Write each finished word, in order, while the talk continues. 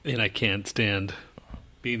And I can't stand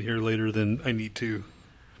being here later than I need to.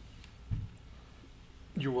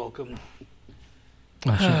 You're welcome.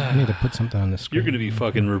 Oh, shit. I need to put something on the screen. You're going to be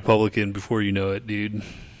fucking Republican before you know it, dude. What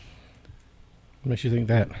makes you think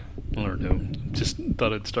that? I don't know. Just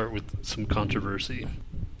thought I'd start with some controversy.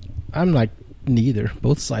 I'm like, neither.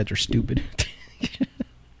 Both sides are stupid.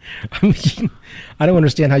 I mean, I don't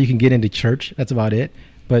understand how you can get into church. That's about it.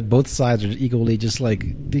 But both sides are equally just like...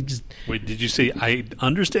 Wait, did you say I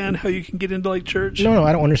understand how you can get into, like, church? No,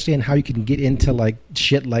 I don't understand how you can get into, like,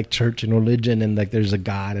 shit like church and religion and, like, there's a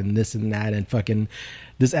God and this and that and fucking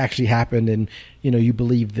this actually happened and, you know, you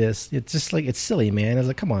believe this. It's just, like, it's silly, man. It's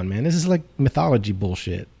like, come on, man. This is, like, mythology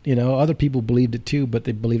bullshit. You know, other people believed it, too, but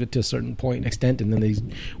they believed it to a certain point and extent, and then they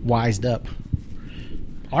wised up.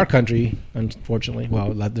 Our country, unfortunately,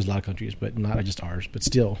 well, there's a lot of countries, but not just ours. But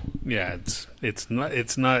still, yeah, it's not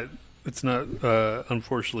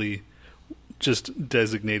unfortunately just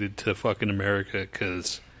designated to fucking America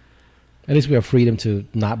because at least we have freedom to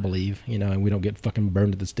not believe, you know, and we don't get fucking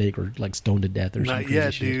burned at the stake or like stoned to death or something. Not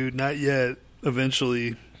yet, dude. Not yet.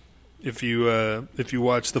 Eventually, if you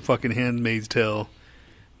watch the fucking Handmaid's Tale,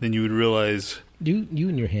 then you would realize you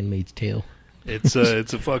and your Handmaid's Tale. It's a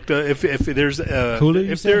fucked up. If there's Hulu,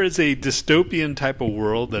 if there is a dystopian type of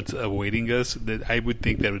world that's awaiting us, that I would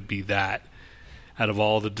think that would be that. Out of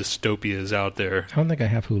all the dystopias out there, I don't think I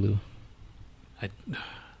have Hulu.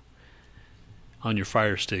 On your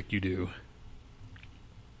Fire Stick, you do.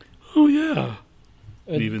 Oh yeah.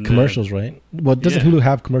 Even commercials, right? Well, doesn't Hulu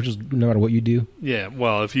have commercials no matter what you do? Yeah.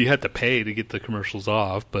 Well, if you had to pay to get the commercials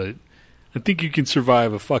off, but I think you can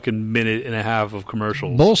survive a fucking minute and a half of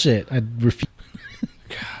commercials. Bullshit. I refuse.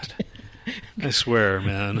 God. I swear,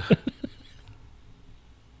 man.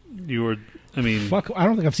 Fuck, I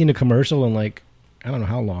don't think I've seen a commercial in like, I don't know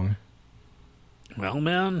how long. Well,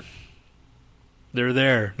 man, they're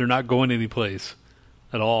there. They're not going anyplace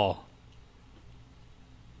at all.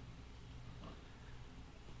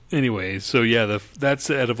 Anyway, so yeah,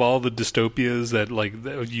 that's out of all the dystopias that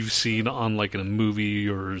you've seen on like in a movie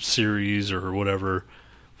or series or whatever,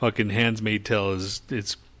 fucking Handmaid's Tale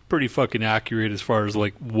it's pretty fucking accurate as far as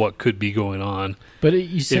like what could be going on. But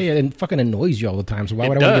you say it fucking annoys you all the time, so why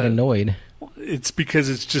would I want to get annoyed? It's because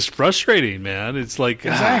it's just frustrating, man. It's like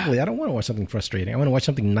exactly. I don't want to watch something frustrating. I want to watch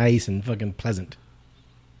something nice and fucking pleasant.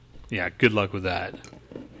 Yeah, good luck with that.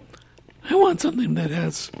 I want something that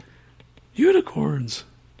has unicorns.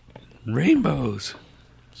 Rainbows.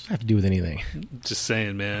 Doesn't have to do with anything. Just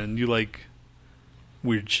saying, man. You like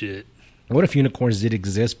weird shit. What if unicorns did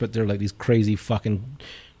exist, but they're like these crazy fucking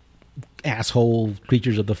asshole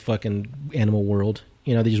creatures of the fucking animal world?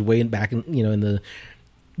 You know, they just way back in, you know, in the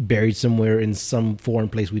buried somewhere in some foreign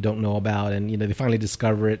place we don't know about, and you know they finally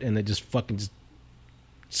discover it, and it just fucking just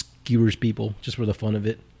skewers people just for the fun of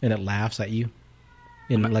it, and it laughs at you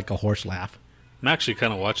in like a horse laugh. I'm actually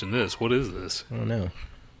kind of watching this. What is this? I don't know.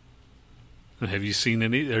 Have you seen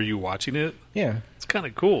any? Are you watching it? Yeah, it's kind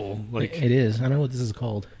of cool. Like it is. I don't know what this is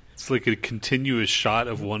called. It's like a continuous shot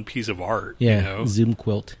of one piece of art. Yeah, you know? Zoom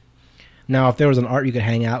quilt. Now, if there was an art you could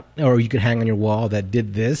hang out or you could hang on your wall that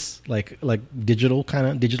did this, like digital kind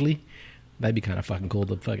of digitally, that'd be kind of fucking cool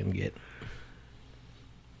to fucking get.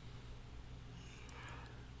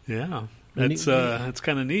 Yeah, that's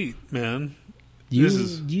kind of neat, man.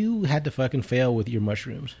 You had to fucking fail with your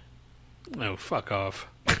mushrooms. Oh, fuck off.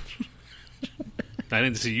 I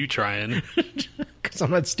didn't see you trying. Because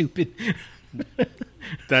I'm not stupid.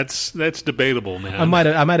 That's debatable, man. I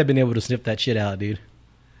might have been able to sniff that shit out, dude.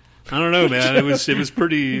 I don't know, man. It was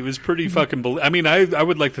pretty fucking. I mean, I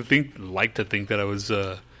would like to think that I was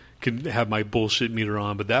could have my bullshit meter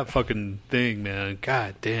on, but that fucking thing, man.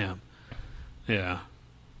 God damn. Yeah.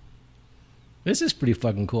 This is pretty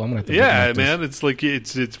fucking cool. I'm gonna have to. Yeah, man. It's like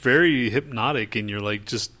it's very hypnotic, and you're like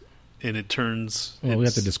just, and it turns. Well, we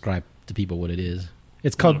have to describe to people what it is.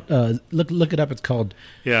 It's called. Look it up. It's called.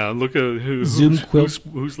 Yeah, look at Zoom quilt.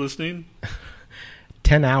 Who's listening?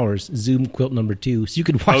 10 hours. Zoom quilt number 2. So you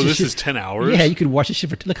could watch. Oh, this is 10 hours. Yeah, you could watch this shit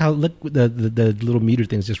for. Look the little meter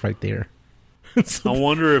thing's just right there. I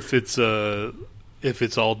wonder if it's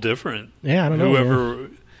all different. Yeah, I don't know. Whoever,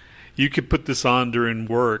 you could put this on during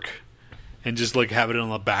work, and just like have it on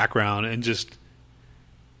the background, and just.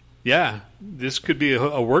 Yeah, this could be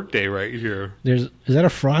a work day right here. Is that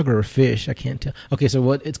a frog or a fish? I can't tell. Okay,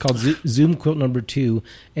 so it's called Zoom quilt number 2,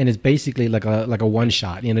 and it's basically like a one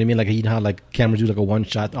shot. You know what I mean? Like you know how like cameras do like a one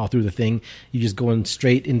shot all through the thing. You just go in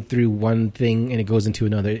straight in through one thing, and it goes into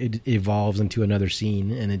another. It evolves into another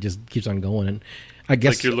scene, and it just keeps on going. And I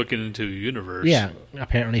guess like you're looking into a universe. Yeah,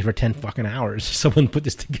 apparently for 10 fucking hours, someone put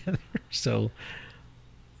this together. So,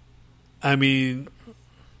 I mean.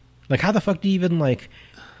 Like, how the fuck do you even, like,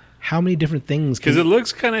 how many different things? Because it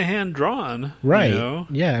looks kind of hand-drawn. Right. You know?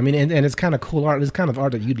 Yeah, I mean, and it's kind of cool art. It's kind of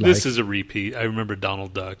art that you'd like. This is a repeat. I remember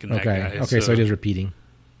Donald Duck and that guy. Okay, so it is repeating.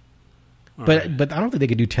 But I don't think they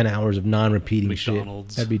could do 10 hours of non-repeating shit.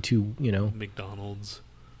 McDonald's. That'd be too, McDonald's.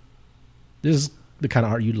 This is the kind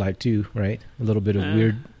of art you'd like too, right? A little bit of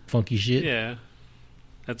weird, funky shit. Yeah.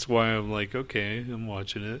 That's why I'm like, okay, I'm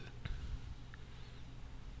watching it.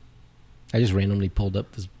 I just randomly pulled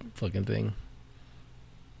up this fucking thing.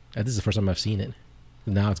 This is the first time I've seen it.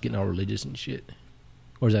 Now it's getting all religious and shit.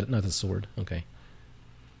 Or is that not the sword? Okay.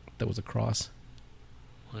 That was a cross.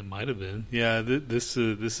 Well, it might have been. Yeah, this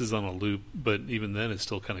is on a loop, but even then it's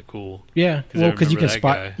still kind of cool. Yeah, well, because you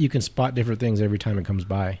can spot different things every time it comes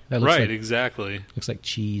by. That looks exactly. Looks like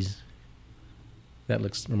cheese. That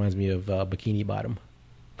reminds me of Bikini Bottom.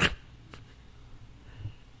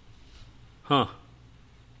 Huh.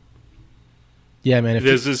 Yeah, man.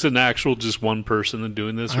 Is this an actual just one person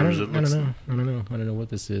doing this? I don't know. I don't know what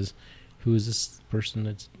this is. Who is this person?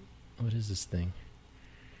 What is this thing?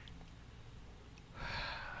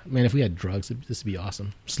 Man, if we had drugs, this would be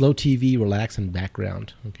awesome. Slow TV, relax, and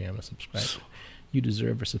background. Okay, I'm going to subscribe. You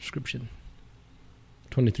deserve a subscription.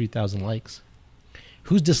 23,000 likes.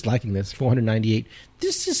 Who's disliking this? 498.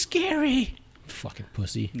 This is scary. Fucking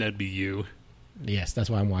pussy. That'd be you. Yes, that's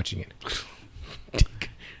why I'm watching it.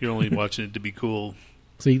 You're only watching it to be cool.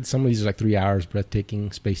 See, some of these are like 3 hours,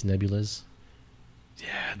 breathtaking space nebulas.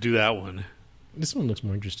 Yeah, do that one. This one looks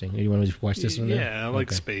more interesting. You want to just watch this one? Yeah, I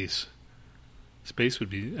like space. Space would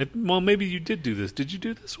be... Well, maybe you did do this. Did you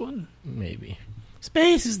do this one? Maybe.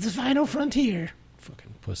 Space is the final frontier.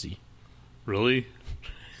 Fucking pussy. Really?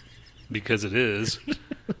 Because it is.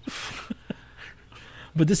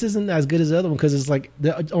 But this isn't as good as the other one because it's like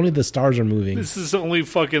only the stars are moving. This is only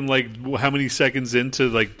fucking like how many seconds into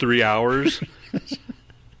like 3 hours?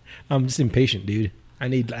 I'm just impatient, dude. I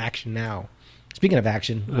need action now. Speaking of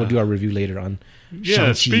action, we'll do our review later on. Yeah,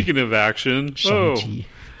 Shang-Chi. Speaking of action, Shang-Chi.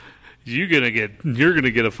 you're gonna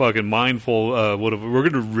get a fucking mindful. We're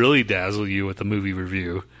gonna really dazzle you with the movie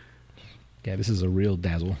review. Yeah, this is a real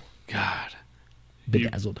dazzle. God,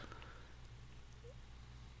 bedazzled.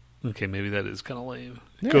 Okay, maybe that is kind of lame.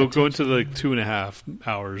 Yeah, go into the 2.5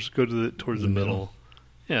 hours. Go to towards the middle.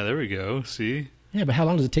 Yeah, there we go. See. Yeah, but how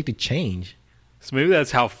long does it take to change? So maybe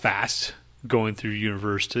that's how fast going through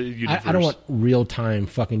universe to universe. I don't want real time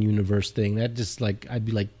fucking universe thing. That just like I'd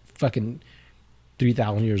be like fucking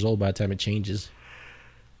 3,000 years old by the time it changes.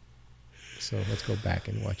 So let's go back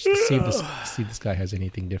and watch. See if this guy has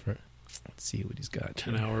anything different. Let's see what he's got.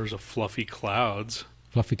 10 hours of fluffy clouds.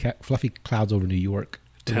 Fluffy clouds over New York.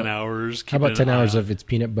 10 hours. How about 10 hours of it's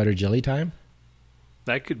peanut butter jelly time?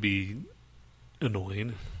 That could be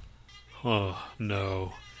annoying. Oh,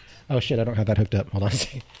 no. Oh, shit, I don't have that hooked up. Hold on a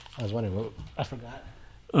second. I was wondering what... I forgot.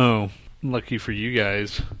 Oh, lucky for you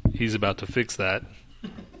guys. He's about to fix that.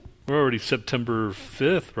 We're already September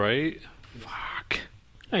 5th, right? Fuck.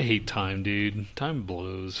 I hate time, dude. Time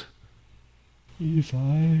blows. If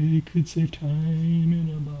I could save time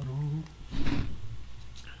in a bottle...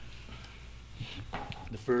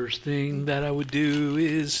 The first thing that I would do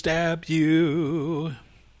is stab you.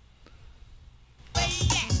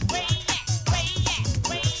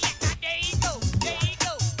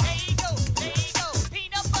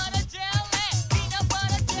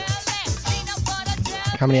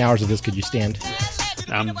 How many hours of this could you stand?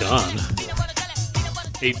 I'm done.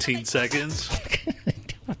 18 seconds.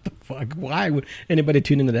 What the fuck? Why would anybody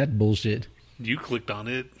tune into that bullshit? You clicked on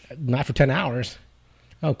it. Not for 10 hours.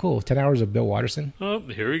 Oh, cool. 10 hours of Bill Watterson. Oh,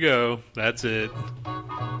 here we go. That's it.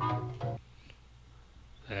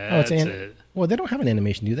 That's it. Well, they don't have an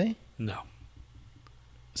animation, do they? No.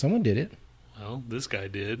 Someone did it. Well, this guy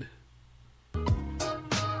did. Oh,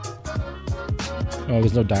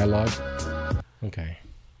 there's no dialogue? Okay.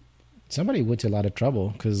 Somebody went to a lot of trouble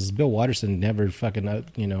because Bill Watterson never fucking,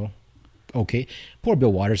 okay. Poor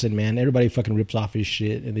Bill Watterson, man. Everybody fucking rips off his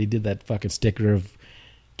shit, and they did that fucking sticker of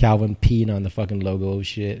Calvin peeing on the fucking logo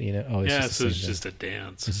shit, Oh, it's just a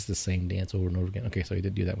dance. It's just the same dance over and over again. Okay, so he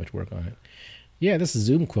didn't do that much work on it. Yeah, this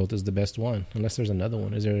Zoom quilt is the best one, unless there's another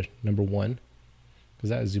one. Is there number 1? Because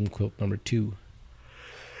that is Zoom quilt number 2.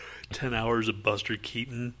 10 hours of Buster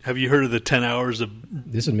Keaton. Have you heard of the 10 hours of...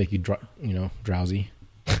 This would make you, drowsy.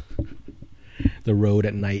 The road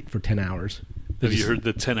at night for 10 hours. Have you heard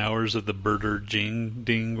the 10 hours of the Birder Jing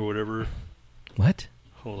Ding or whatever? What?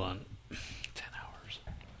 Hold on. 10 hours.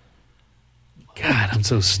 God, I'm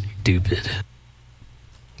so stupid.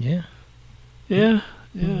 Yeah. Yeah.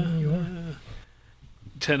 You are.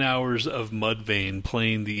 10 hours of Mudvayne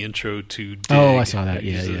playing the intro to Dig. Oh, I saw that.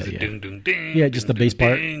 Yeah. Ding, ding, ding, Yeah, just the bass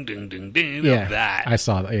part. Ding, ding, ding, ding, Yeah, of that. I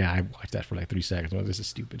saw that. Yeah, I watched that for like 3 seconds. Oh, this is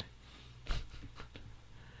stupid.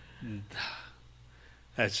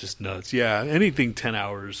 That's just nuts. Yeah, anything 10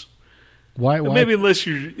 hours. Why? Maybe unless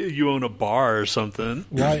you own a bar or something.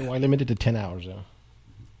 Why limit it to 10 hours, though?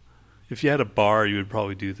 If you had a bar, you would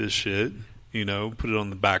probably do this shit. You know, put it on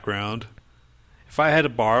the background. If I had a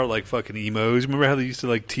bar like fucking emos, remember how they used to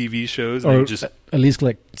like TV shows? And Or just at least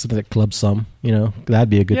like something like Club Sum, you know? That'd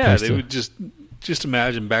be a good place they to... would just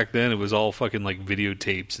imagine back then it was all fucking like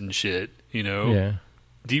videotapes and shit, you know? Yeah.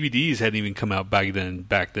 DVDs hadn't even come out back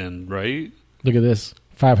then, right? Look at this.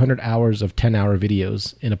 500 hours of 10-hour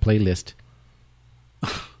videos in a playlist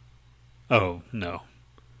Oh, no.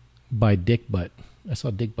 by Dick Butt. I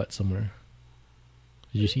saw Dick Butt somewhere.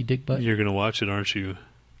 Did you see Dick Butt? You're going to watch it, aren't you?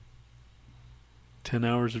 10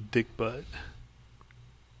 hours of Dick Butt.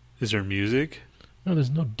 Is there music? No,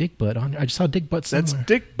 there's no Dick Butt on. I just saw Dick Butt somewhere. That's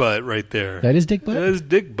Dick Butt right there. That is Dick Butt? That is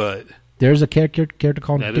Dick Butt. There's a character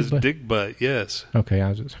called That Dick is Butt? Dick Butt, yes. Okay, I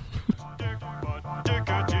was just...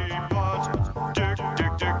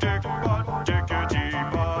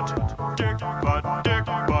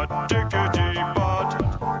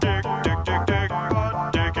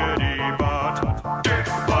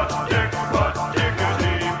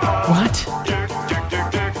 What?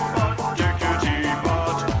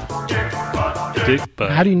 Dick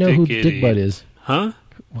Butt. How do you know who Dickity. Dick Butt is? Huh?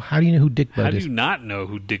 How do you know who Dick How Butt do is? you not know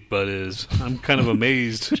who Dick Butt is? I'm kind of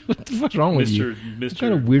amazed. What the fuck's wrong with you? What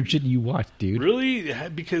kind of weird shit do you watch, dude? Really?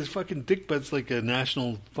 Because fucking Dick Butt's like a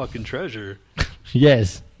national fucking treasure.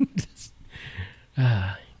 Yes.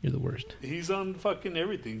 You're the worst. He's on fucking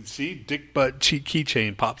everything. See? Dick Butt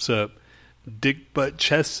keychain pops up. Dick Butt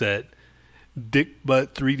chess set. Dick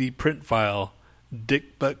Butt 3D print file.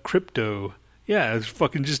 Dick Butt crypto. Yeah, it's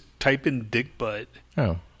fucking just type in Dick Butt.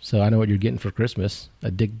 Oh, so I know what you're getting for Christmas. A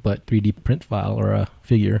Dick Butt 3D print file or a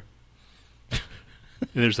figure. And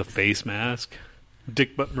there's a face mask.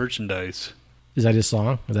 Dick Butt merchandise. Is that his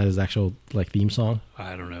song? Is that his actual like theme song?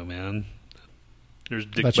 I don't know, man. There's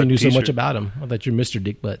Dick I thought Butt you knew t-shirt. so much about him. I thought you're Mr.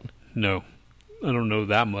 Dick Butt. No. I don't know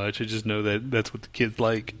that much. I just know that that's what the kids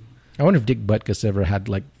like. I wonder if Dick Butkus ever had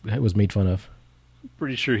like was made fun of.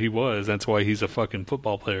 Pretty sure he was. That's why he's a fucking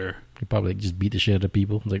football player. He probably just beat the shit out of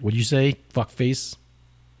people. Like, what'd you say? Fuck face?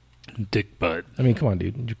 Dick Butt. I mean, come on,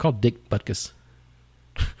 dude. You're called Dick Butkus.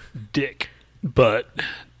 Dick Butt.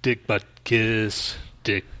 Dick Butt kiss.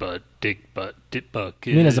 Dick Butt. Dick Butt. Dick Butt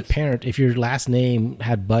kiss. I mean, as a parent, if your last name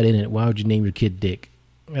had Butt in it, why would you name your kid Dick?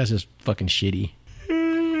 That's just fucking shitty.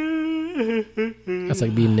 That's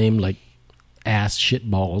like being named like ass shit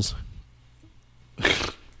balls.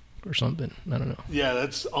 Or something. I don't know. Yeah,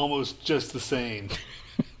 that's almost just the same.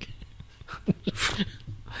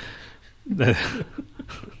 that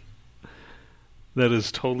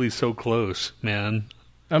is totally so close, man.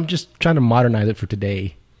 I'm just trying to modernize it for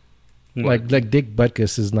today. Like Dick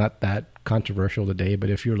Butkus is not that controversial today,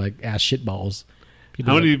 but if you're like ass shitballs,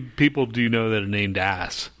 how many people do you know that are named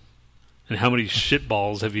ass? And how many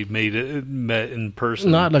shitballs have you met in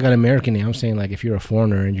person? Not like an American name. I'm saying like if you're a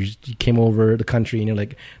foreigner and you came over the country and you're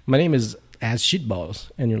like, my name is ass shitballs,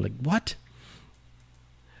 and you're like, what?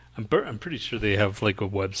 I'm pretty sure they have like a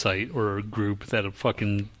website or a group that are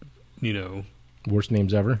fucking, Worst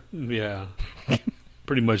names ever. Yeah.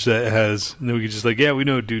 Pretty much that has, and then we could just like, yeah, we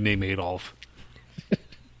know a dude named Adolf.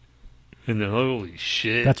 And then, holy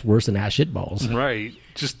shit. That's worse than ass shitballs. Right.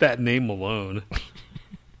 Just that name alone.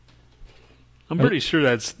 I'm pretty sure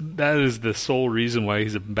that is the sole reason why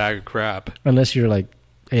he's a bag of crap. Unless you're like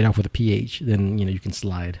Adolf with a PH, then, you can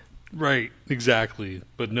slide. Right. Exactly.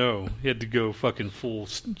 But no, he had to go fucking full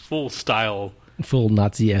style. Full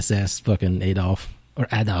Nazi SS fucking Adolf. Or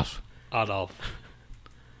Adolf. Adolf.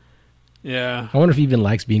 Yeah. I wonder if he even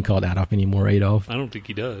likes being called Adolf anymore, Adolf. I don't think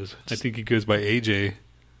he does. I think he goes by AJ.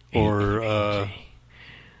 Or,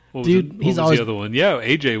 what was the other one? Yeah,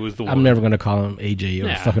 AJ was the one. I'm never going to call him AJ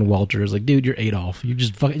or fucking Walter. It's like, dude, you're Adolf. You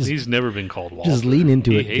just fucking... He's never been called Walter. Just lean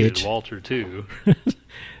into it, He hated bitch. Walter, too.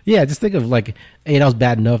 Yeah, just think of like Adolf's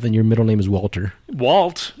bad enough and your middle name is Walter.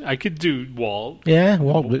 Walt. I could do Walt. Yeah,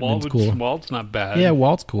 Walt's cool. Walt's not bad. Yeah,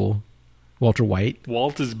 Walt's cool. Walter White.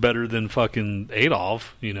 Walt is better than fucking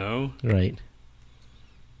Adolf, Right.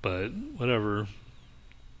 But whatever.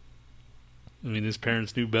 I mean, his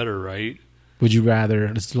parents knew better, right? Would you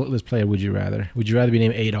rather... Let's play a Would You Rather. Would you rather be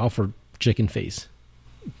named Adolf or Chickenface?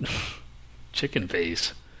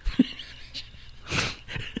 Chickenface.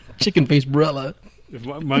 Chickenface Brella.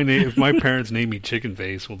 If my parents named me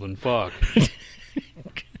Chickenface, well then fuck.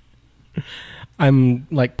 I'm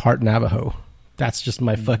like part Navajo. That's just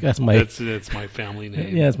my fuck. That's my. That's my family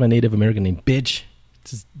name. Yeah, that's my Native American name, bitch.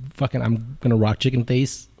 It's just fucking. I'm gonna rock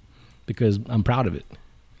Chickenface because I'm proud of it.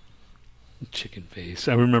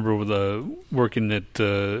 Chickenface. I remember with working at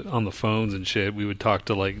on the phones and shit. We would talk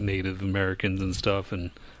to like Native Americans and stuff, and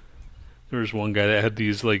there was one guy that had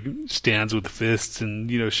these like stands with fists and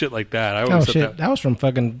shit like that. I always thought shit, that was from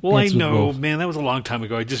fucking. Well, I know, man. That was a long time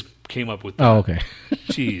ago. I just came up with that. Oh, okay.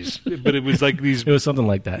 Jeez, but it was like these. It was something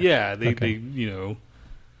like that. Yeah, they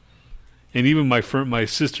and even my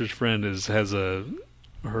sister's friend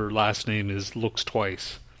her last name is Looks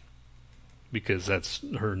Twice because that's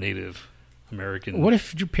her Native American. What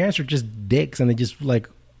if your parents are just dicks and they just like,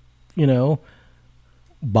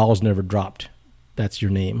 balls never dropped? That's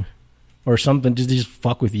your name, or something. Just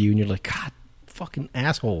fuck with you, and you're like, God, fucking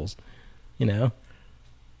assholes.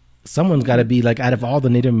 Someone's got to be like, out of all the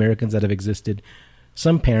Native Americans that have existed,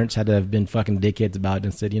 some parents had to have been fucking dickheads about it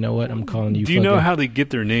and said, you know what, I'm calling you. Do you know how they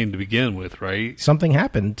get their name to begin with, right? Something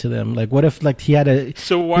happened to them. Like, what if like he had a...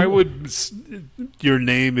 So why would if your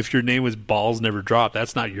name was Balls Never Dropped,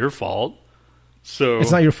 that's not your fault. So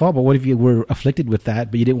it's not your fault, but what if you were afflicted with that,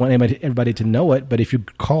 but you didn't want everybody to know it, but if you're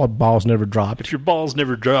called Balls Never Dropped... If your balls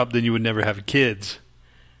never dropped, then you would never have kids.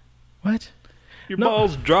 What? Your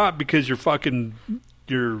balls drop because your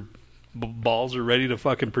balls are ready to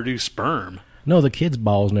fucking produce sperm. No, the kid's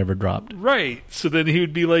balls never dropped. Right. So then he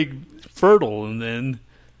would be like fertile and then...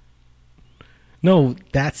 No,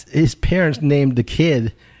 that's his parents named the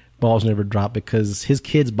kid Balls Never Dropped because his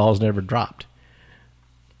kid's balls never dropped.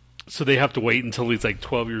 So they have to wait until he's like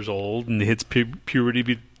 12 years old and hits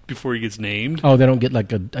puberty before he gets named? Oh, they don't get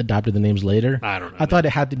like adopted the names later? I don't know. I thought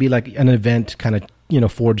it had to be like an event kind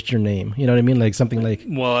of, forged your name. You know what I mean? Like something like...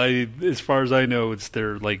 Well, as far as I know, it's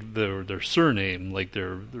their surname, like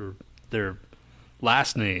their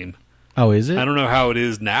last name. Oh, is it? I don't know how it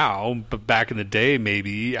is now, but back in the day,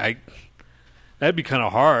 maybe that'd be kind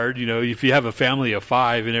of hard. If you have a family of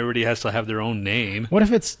 5 and everybody has to have their own name. What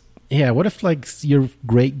if like your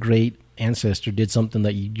great ancestor did something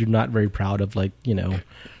that you're not very proud of, like,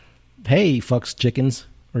 hey, fucks chickens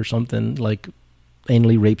or something, like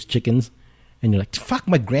anally rapes chickens. And you're like, fuck,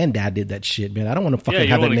 my granddad did that shit, man. I don't want to fucking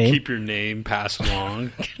have that name. You want to keep your name passed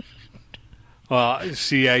along. Well,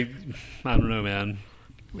 see, I don't know, man.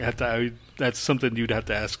 That's something you'd have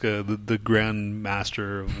to ask the Grand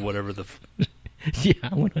Master of whatever the... Yeah,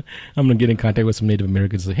 I'm gonna get in contact with some Native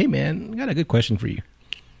Americans and say, hey, man, I got a good question for you.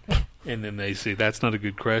 And then they say, that's not a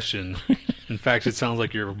good question. In fact, it sounds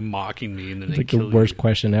like you're mocking me. And then it's like the worst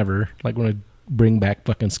question ever. Like, when I bring back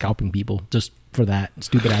fucking scalping people just for that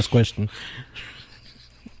stupid-ass question.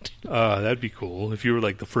 That'd be cool if you were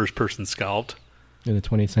like the first person scalped. In the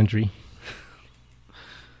 20th century.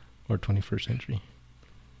 Or 21st century.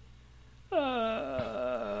 Well,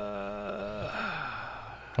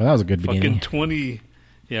 that was a good beginning.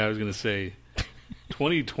 Yeah, I was going to say,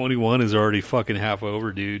 2021 is already fucking half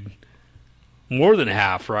over, dude. More than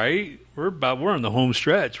half, right? We're on the home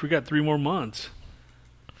stretch. We got 3 more months.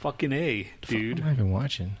 Fucking A, dude. What am I even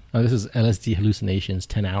watching? Oh, this is LSD hallucinations,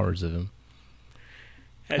 10 hours of them.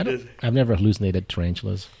 I've never hallucinated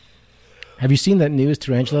tarantulas. Have you seen that newest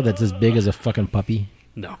tarantula that's as big as a fucking puppy?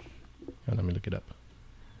 No. Oh, let me look it up.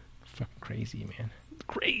 Fucking crazy, man.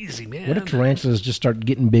 Crazy, man. What if tarantulas just start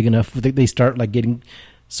getting big enough? They start like getting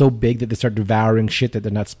so big that they start devouring shit that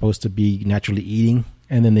they're not supposed to be naturally eating,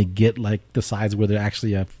 and then they get like the size where they're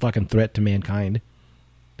actually a fucking threat to mankind.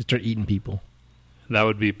 They start eating people. That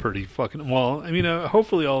would be pretty fucking... Well, I mean,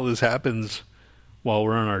 hopefully all this happens while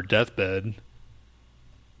we're on our deathbed.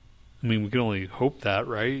 I mean, we can only hope that,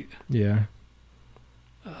 right? Yeah.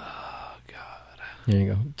 Oh, God. There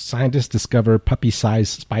you go. Scientists discover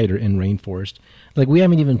puppy-sized spider in rainforest. Like, we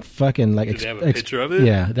haven't even fucking... like. Did they have a picture of it?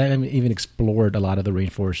 Yeah, they haven't even explored a lot of the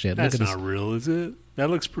rainforest yet. That's not real, is it? That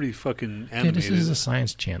looks pretty fucking animated. Yeah, this is a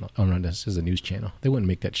science channel. Oh, no, this is a news channel. They wouldn't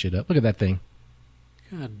make that shit up. Look at that thing.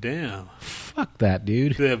 God damn. Fuck that,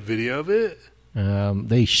 dude. Do they have video of it?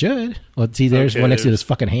 They should. Well, see, there's one next to this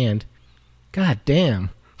fucking hand. God damn.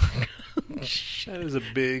 That is a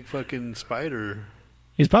big fucking spider.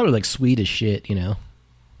 He's probably like sweet as shit,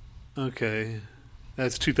 Okay.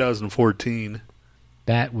 That's 2014.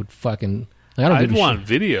 That would fucking... I'd want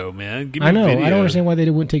video, man. Give me video. video. I don't understand why they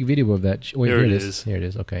wouldn't take video of that. Wait, here it is. Here it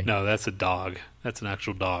is. Okay. No, that's a dog. That's an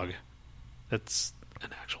actual dog. That's an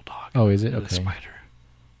actual dog. Oh, is it? And okay. a spider.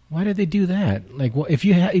 Why did they do that? Like, well, if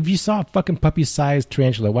you saw a fucking puppy-sized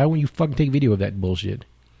tarantula, why wouldn't you fucking take video of that bullshit?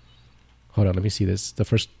 Hold on, let me see this. The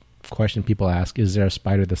first question people ask, is there a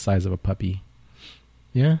spider the size of a puppy?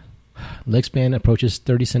 Yeah. Leg span approaches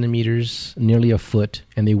 30 centimeters, nearly a foot,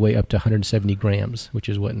 and they weigh up to 170 grams, which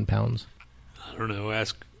is what in pounds? I don't know.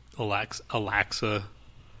 Ask Alexa.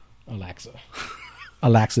 A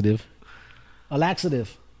laxative. A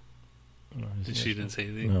laxative. Oh, She didn't say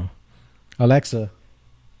anything? No. Alexa,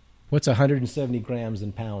 what's 170 grams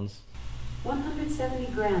in pounds? 170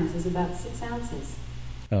 grams is about 6 ounces.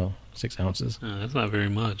 Oh, 6 ounces. Oh, that's not very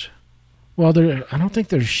much. Well, I don't think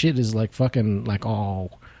their shit is like fucking like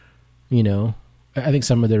all, you know. I think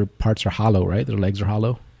some of their parts are hollow, right? Their legs are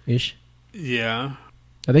hollow-ish. Yeah.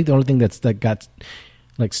 I think the only thing that got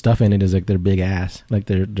like stuff in it is like their big ass, like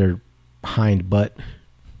their hind butt.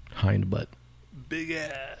 Big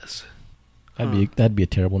ass. That'd be a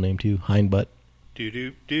terrible name too. Hind butt.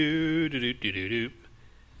 Doop.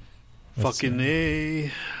 Fucking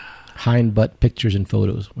A. Hind butt pictures and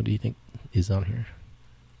photos. What do you think is on here?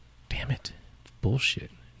 Damn it.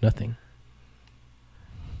 Bullshit. Nothing.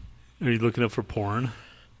 Are you looking up for porn?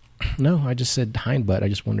 No, I just said hind butt. I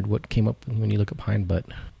just wondered what came up when you look up hind butt.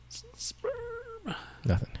 Sperm.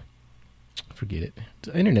 Nothing. Forget it.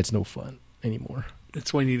 The internet's no fun anymore.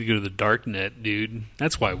 That's why you need to go to the dark net, dude.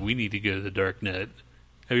 That's why we need to go to the dark net.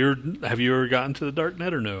 Have you ever gotten to the dark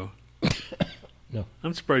net or no? No.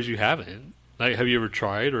 I'm surprised you haven't. Like, have you ever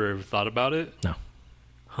tried or ever thought about it? No.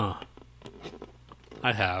 Huh.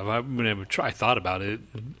 I have. I've been able to try. I thought about it,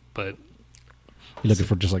 but You're looking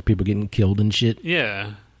for just like people getting killed and shit?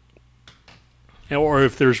 yeah. Or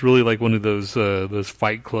if there's really like one of those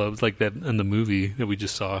fight clubs like that in the movie that we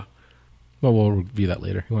just saw. Well, we'll review that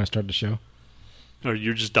later. You want to start the show? Or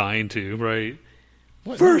you're just dying to, right?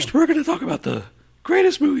 What? First, we're going to talk about the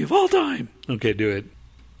greatest movie of all time. Okay, do it.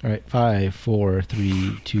 All right. 5, 4,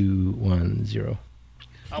 3, 2, 1, 0.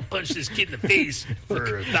 I'll punch this kid in the face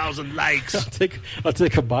for 1,000 likes. I'll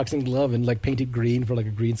take a boxing glove and like paint it green for like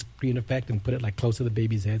a green screen effect and put it like close to the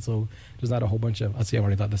baby's head so there's not a whole bunch of. I've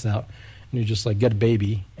already thought this out. And you just like get a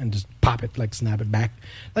baby and just pop it, like snap it back.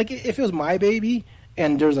 Like if it was my baby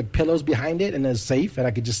and there's like pillows behind it and it's safe and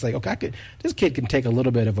I could just like, okay, this kid can take a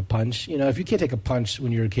little bit of a punch. You know, if you can't take a punch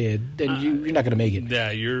when you're a kid, then you're not going to make it.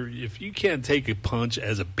 Yeah, if you can't take a punch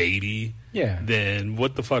as a baby, Yeah. then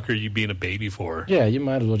what the fuck are you being a baby for? Yeah, you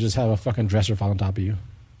might as well just have a fucking dresser fall on top of you.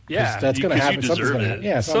 Yeah, that's going to happen. You deserve it.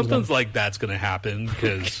 Yeah, something's like that's going to happen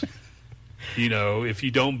because, you know, if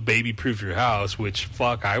you don't baby-proof your house, which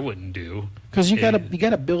fuck I wouldn't do. Because you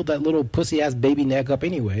gotta build that little pussy ass baby neck up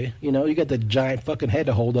anyway. You know, you got the giant fucking head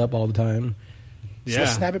to hold up all the time. Yeah,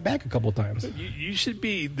 So snap it back a couple times. You should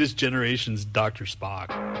be this generation's Dr. Spock.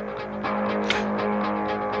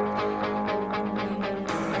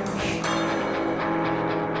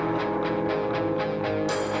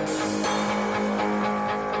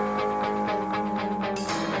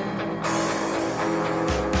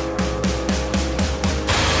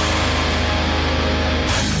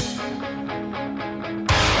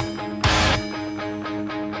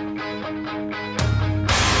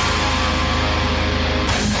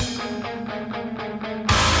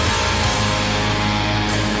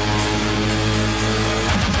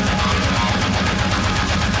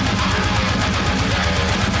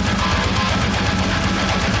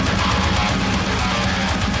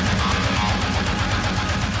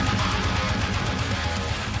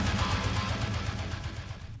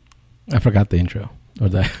 I forgot the intro. Or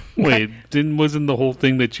that. Wait, wasn't the whole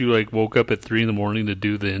thing that you like woke up at 3 a.m. to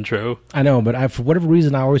do the intro? I know, but for whatever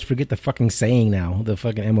reason, I always forget the fucking saying now, the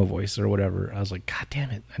fucking Emma voice or whatever. I was like, God damn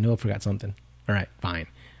it! I know I forgot something. All right, fine.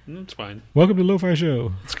 It's fine. Welcome to Lo-Fi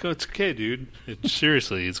Show. It's okay, dude.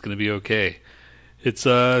 Seriously, it's going to be okay. It's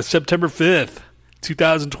September 5th,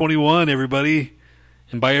 2021, everybody.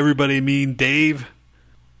 And by everybody, I mean Dave.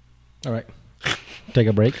 All right, take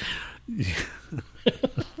a break.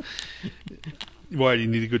 Why, do you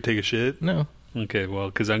need to go take a shit? No. Okay, well,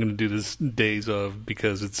 because I'm going to do this days of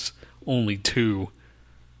because it's only 2.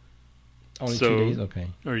 Only 2 days? Okay.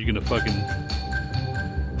 Are you going to fucking...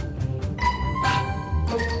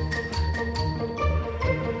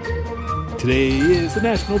 Today is the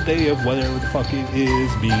National Day of whatever the fuck it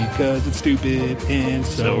is because it's stupid and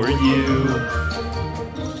so are you.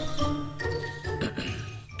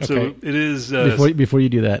 So Okay. it is... Before you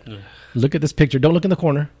do that, look at this picture. Don't look in the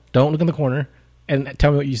corner. Don't look in the corner. And tell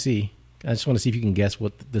me what you see. I just want to see if you can guess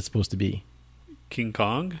what that's supposed to be. King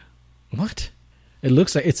Kong? What? It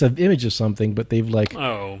looks like it's an image of something, but they've like...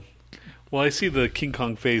 Oh. Well, I see the King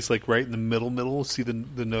Kong face like right in the middle. See the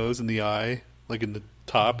nose and the eye? Like in the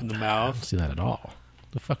top and the I mouth? don't see that at all.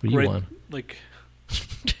 The fuck were you right, on? Like,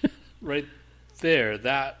 right there.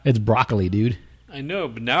 That. It's broccoli, dude. I know,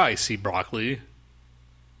 but now I see broccoli.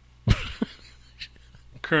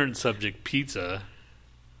 Current subject, pizza.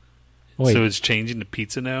 Wait. So it's changing to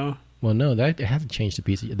pizza now? Well, no, that it hasn't changed to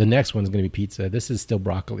pizza. The next one's going to be pizza. This is still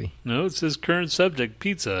broccoli. No, it says current subject,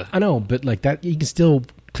 pizza. I know, but like that, you can still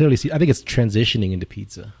clearly see. I think it's transitioning into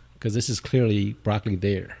pizza because this is clearly broccoli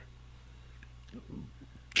there.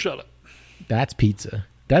 Shut up. That's pizza.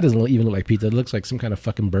 That doesn't even look like pizza. It looks like some kind of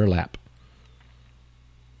fucking burlap.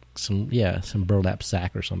 Some burlap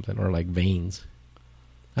sack or something, or like veins.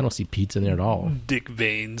 I don't see pizza in there at all. Dick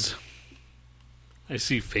veins. I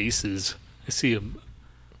see faces. I see them.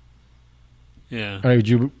 Yeah. All right, would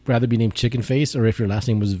you rather be named Chickenface, or if your last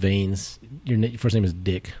name was Veins? Your first name is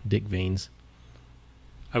Dick Veins.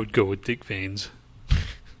 I would go with Dick Veins.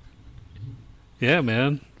 Yeah,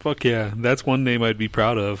 man. Fuck yeah. That's one name I'd be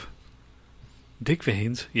proud of. Dick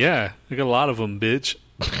Veins. Yeah. I got a lot of them, bitch.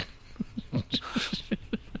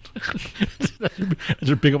 That's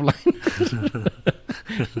your pickup line.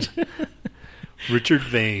 Richard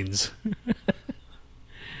Veins.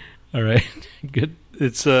 All right. Good.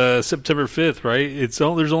 It's September 5th, right?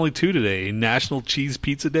 There's only 2 today. National Cheese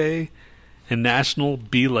Pizza Day and National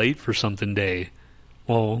Be Late for Something Day.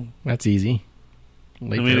 Well, that's easy.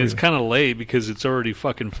 It's kind of late because it's already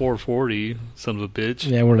fucking 4:40, son of a bitch.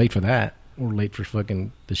 Yeah, we're late for that. We're late for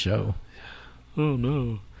fucking the show. Oh,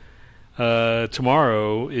 no.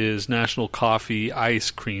 Tomorrow is National Coffee Ice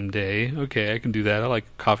Cream Day. Okay, I can do that. I like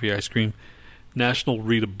coffee ice cream. National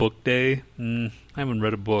Read a Book Day. I haven't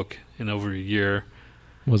read a book in over a year.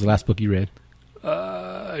 What was the last book you read?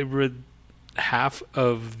 I read half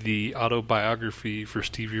of the autobiography for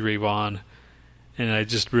Stevie Ray Vaughan, and I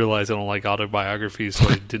just realized I don't like autobiographies, so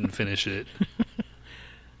I didn't finish it.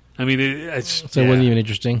 I mean, it wasn't even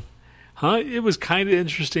interesting? Huh? It was kind of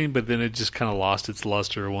interesting, but then it just kind of lost its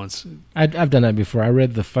luster once. I've done that before. I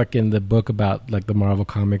read the book about like the Marvel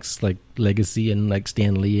Comics like legacy and like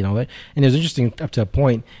Stan Lee and all that, and it was interesting up to a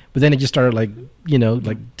point. But then it just started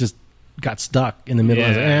just got stuck in the middle. Yeah.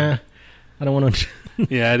 I was like, I don't want to.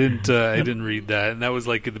 Yeah, I didn't read that, and that was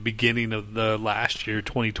like at the beginning of the last year,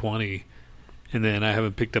 2020, and then I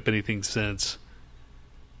haven't picked up anything since.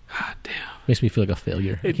 God damn. Makes me feel like a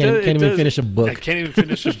failure. I can't even finish a book. I can't even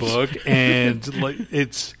finish a book, and like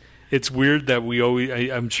it's weird that we always.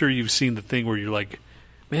 I'm sure you've seen the thing where you're like,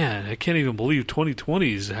 man, I can't even believe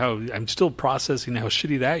 2020 is how I'm still processing how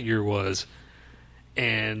shitty that year was,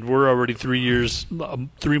 and we're already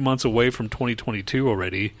 3 months away from 2022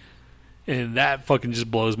 already, and that fucking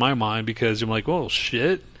just blows my mind because I'm like, well,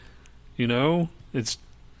 shit, yeah.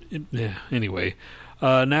 Anyway.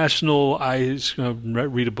 National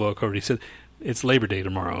read a book, already said. It's Labor Day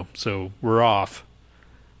tomorrow, so we're off.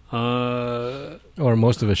 Or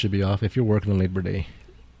most of us should be off if you're working on Labor Day.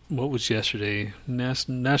 What was yesterday?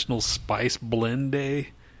 National Spice Blend Day,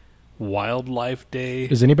 Wildlife Day.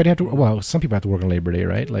 Does anybody have to? Well, some people have to work on Labor Day,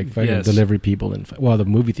 right? Like yes. Delivery people and the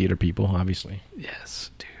movie theater people, obviously. Yes,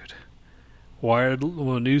 dude.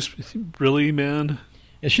 News, really, man?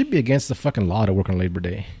 It should be against the fucking law to work on Labor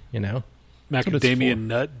Day, you know? Macadamia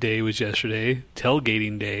Nut Day was yesterday.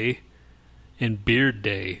 Tailgating Day. And Beard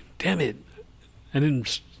Day. Damn it. I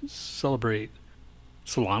didn't celebrate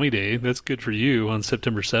Salami Day. That's good for you on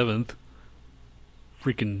September 7th.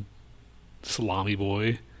 Freaking salami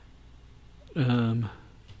boy.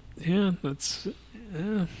 Yeah, that's...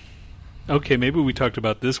 Okay, maybe we talked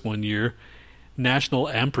about this one year. National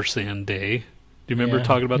Ampersand Day. Do you remember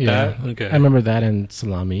talking about that? Okay. I remember that and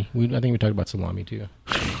salami. I think we talked about salami, too.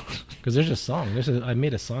 Because there's a song. I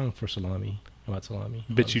made a song for salami, about salami.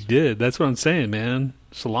 Bet you did. That's what I'm saying, man.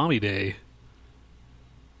 Salami Day.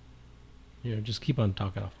 Yeah, just keep on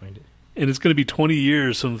talking. I'll find it. And it's going to be 20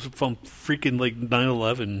 years from freaking like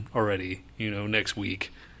 9/11 already, next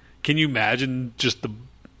week. Can you imagine just the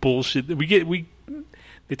bullshit that we get?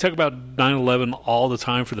 They talk about 9/11 all the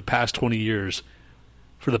time for the past 20 years.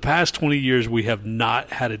 For the past 20 years, we have not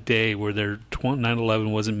had a day where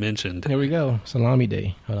 9/11 wasn't mentioned. There we go. Salami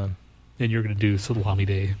Day. Hold on. And you're going to do Salami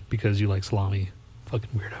Day because you like salami.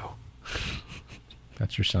 Fucking weirdo.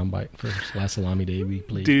 That's your soundbite for last Salami Day we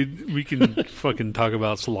played. Dude, we can fucking talk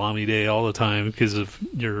about Salami Day all the time because of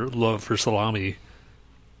your love for salami.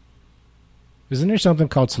 Isn't there something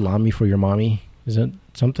called salami for your mommy? Is that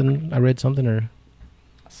something? I read something or...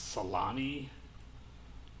 Salami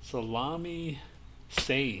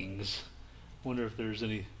sayings. Wonder if there's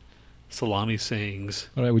any salami sayings.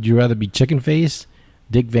 All right, would you rather be Chickenface,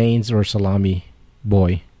 Dick Veins, or Salami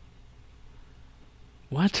Boy?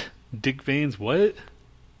 What? Dick Veins what?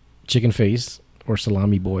 Chickenface or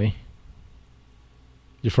Salami Boy.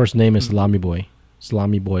 Your first name is Salami Boy.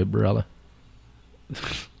 Salami Boy Barella.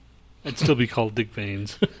 I'd still be called Dick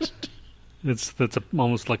Veins. That's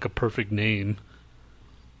almost like a perfect name.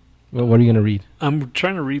 Well, what are you going to read? I'm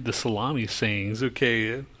trying to read the salami sayings.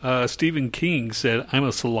 Okay, Stephen King said, "I'm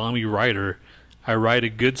a salami writer. I write a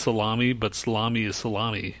good salami, but salami is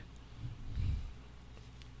salami."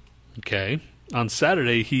 Okay. On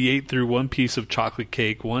Saturday, he ate through one piece of chocolate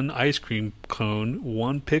cake, one ice cream cone,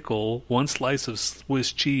 one pickle, one slice of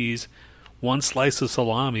Swiss cheese, one slice of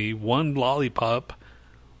salami, one lollipop,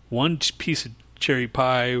 one piece of cherry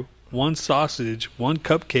pie, one sausage, one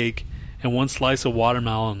cupcake, and one slice of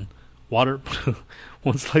watermelon. One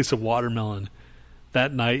slice of watermelon.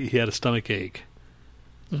 That night, he had a stomach ache.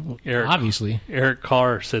 Obviously. Eric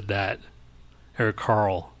Carr said that. Eric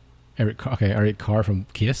Carl. Eric Carr from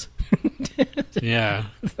Kiss. Yeah.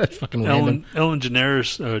 That's fucking random. Ellen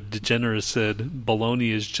DeGeneres said,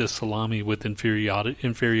 "Bologna is just salami with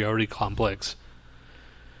inferiority complex."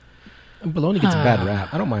 Bologna gets a bad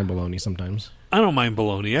rap. I don't mind bologna sometimes. I don't mind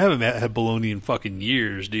bologna. I haven't had bologna in fucking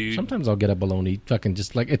years, dude. Sometimes I'll get a bologna fucking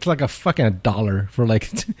just like, it's like a fucking $1 for like,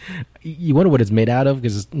 you wonder what it's made out of,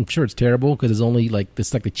 because I'm sure it's terrible, because it's only like,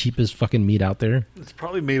 it's like the cheapest fucking meat out there. It's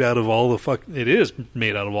probably made out of all the it is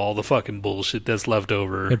made out of all the fucking bullshit that's left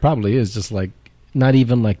over. It probably is just like, not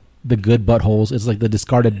even like the good buttholes. It's like the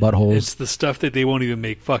discarded buttholes. It's the stuff that they won't even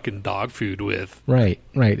make fucking dog food with. Right.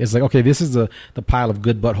 It's like, okay, this is the pile of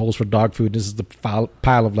good buttholes for dog food. This is the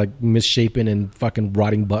pile of like misshapen and fucking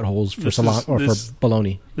rotting buttholes for for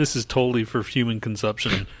bologna. This is totally for human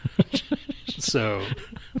consumption. So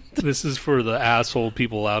this is for the asshole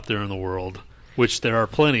people out there in the world, which there are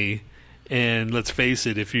plenty. And let's face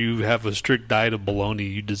it, if you have a strict diet of bologna,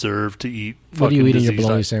 you deserve to eat fucking What do you eat in your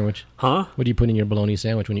bologna sandwich? Huh? What do you put in your bologna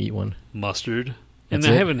sandwich when you eat one? Mustard. That's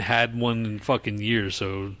I it? haven't had one in fucking years,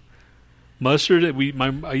 so mustard.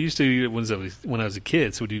 I used to eat it when I was a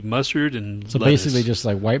kid, so we do mustard and So lettuce. basically just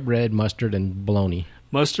like white bread, mustard, and bologna.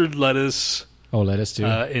 Mustard, lettuce, Oh, lettuce too?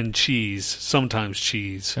 and cheese. Sometimes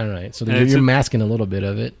cheese. All right. So And you're masking a little bit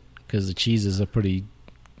of it, because the cheese is a pretty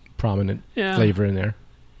prominent Yeah. flavor in there.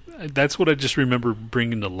 That's what I just remember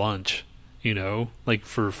bringing to lunch, you know? Like,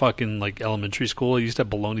 for fucking, like, elementary school, I used to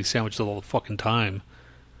have bologna sandwiches all the fucking time.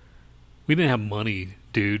 We didn't have money,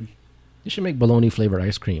 dude. You should make bologna flavored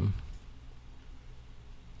ice cream.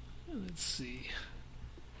 Let's see.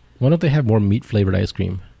 Why don't they have more meat flavored ice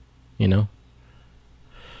cream? You know?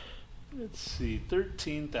 Let's see.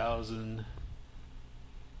 13,000.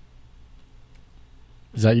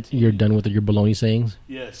 Is that you're done with your bologna sayings?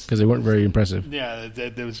 Yes. Because they weren't very impressive. Yeah,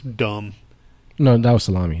 that was dumb. No, that was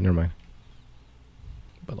salami. Never mind.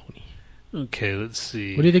 Bologna. Okay, let's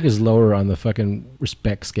see. What do you think is lower on the fucking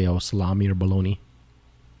respect scale, salami or bologna?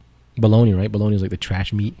 Bologna, right? Bologna is like the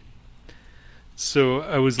trash meat. So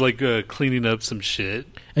I was like cleaning up some shit.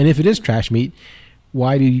 And if it is trash meat,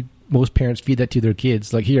 why do most parents feed that to their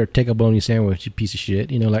kids? Like, here, take a bologna sandwich, you piece of shit.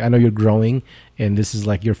 You know, like, I know you're growing, and this is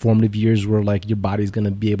like your formative years where like your body's gonna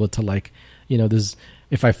be able to, like, you know, this.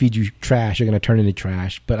 If I feed you trash, you're gonna turn into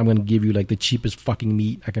trash. But I'm gonna give you like the cheapest fucking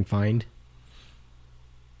meat I can find.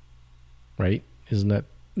 Right? Isn't that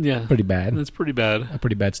pretty bad? That's pretty bad. A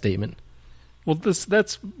pretty bad statement. Well,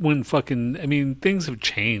 that's when fucking. I mean, things have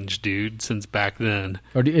changed, dude, since back then.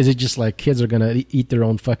 Or is it just like kids are gonna eat their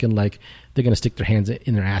own fucking, like, they're gonna stick their hands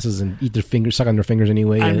in their asses and eat their fingers, suck on their fingers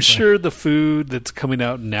anyway? I'm sure the food that's coming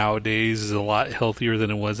out nowadays is a lot healthier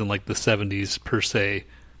than it was in like the 70s per se.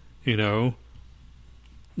 You know,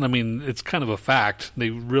 I mean, it's kind of a fact.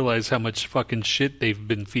 They realize how much fucking shit they've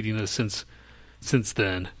been feeding us since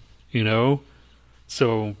then. You know,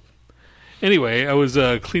 so. Anyway, I was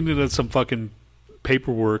cleaning up some fucking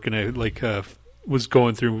paperwork, and I was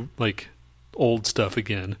going through like old stuff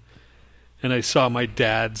again, and I saw my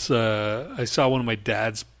dad's. I saw one of my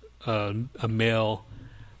dad's a mail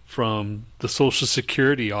from the Social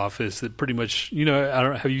Security office that pretty much, you know, I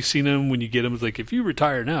don't. Have you seen them when you get them? It's like, if you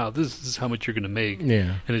retire now, this is how much you're going to make.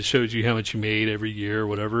 Yeah, and it shows you how much you made every year or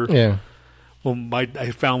whatever. Yeah. Well, I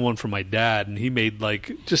found one from my dad, and he made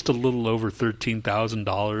like just a little over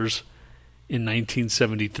 $13,000. In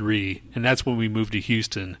 1973, and that's when we moved to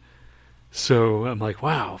Houston. So I'm like,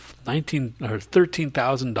 wow,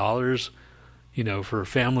 $13,000, you know, for a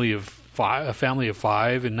family of five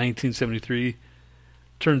in 1973.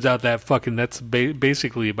 Turns out that that's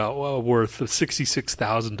basically about worth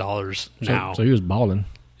 $66,000 now. So he was balling.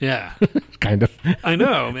 Yeah, kind of. I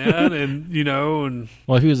know, man, and you know, and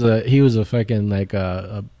well, if he was a fucking like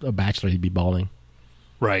a bachelor, he'd be balling.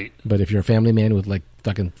 Right. But if you're a family man with like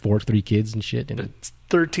fucking 3 kids and shit, and it's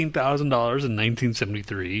 $13,000 in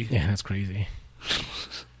 1973. Yeah, that's crazy.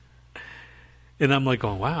 And I'm like,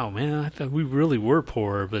 oh wow, man, I thought we really were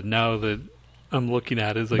poor, but now that I'm looking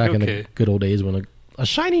at it, it's like, back okay, in the good old days when a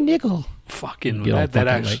shiny nickel, fucking that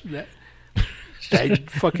actually. I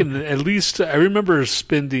fucking at least I remember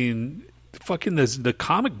spending fucking the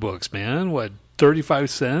comic books, man. What 35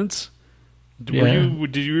 cents?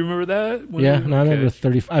 Did you remember that? I remember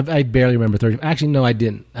 35. I barely remember 30. Actually, no, I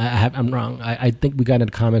didn't. I'm wrong. I think we got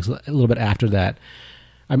into comics a little bit after that.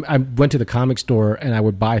 I went to the comic store and I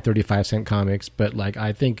would buy 35-cent comics, but like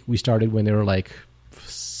I think we started when they were like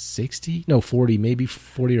 40, maybe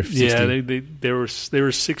 40 or 60. Yeah, they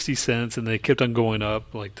were 60 cents, and they kept on going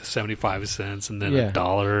up like to 75 cents, and then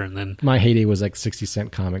 $1, and then my heyday was like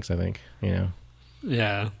 60-cent comics, I think.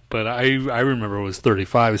 Yeah, but I remember it was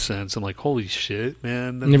 35 cents. I'm like, holy shit,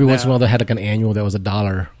 man! And every once in a while, they had like an annual that was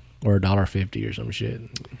 $1 or $1.50 or some shit.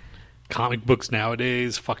 Comic books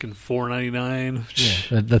nowadays, fucking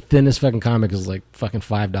 $4.99. Yeah, the thinnest fucking comic is like fucking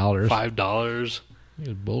 $5. $5. It's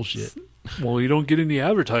bullshit. Well, you don't get any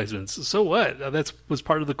advertisements. So what? That was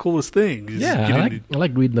part of the coolest thing. I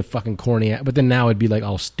like reading the fucking corny ad, but then now it'd be like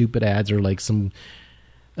all stupid ads or like some.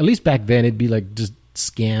 At least back then, it'd be like just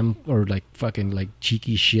scam or like fucking like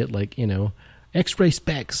cheeky shit, like X-ray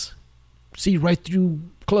specs, see right through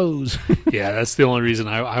clothes. Yeah, that's the only reason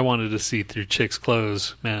I wanted to see through chicks'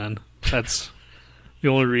 clothes, man. That's the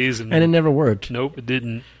only reason. And it never worked. Nope, it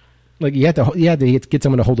didn't. Like you had to get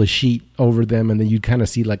someone to hold a sheet over them, and then you'd kind of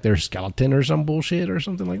see like their skeleton or some bullshit or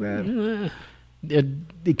something like that.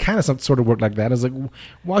 It kind of sort of worked like that. I was like,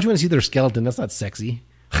 why would you want to see their skeleton? That's not sexy.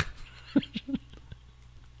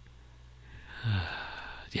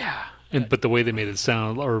 Yeah, but the way they made it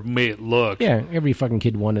sound or made it look. Yeah, every fucking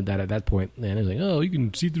kid wanted that at that point. And it's like, oh, you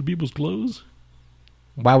can see through people's clothes?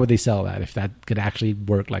 Why would they sell that if that could actually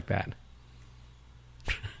work like that?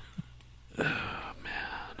 Oh,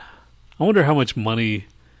 man. I wonder how much money...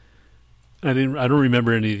 I don't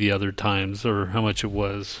remember any of the other times or how much it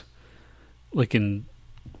was. Like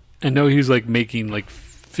I know he was like making like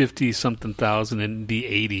 50-something thousand in the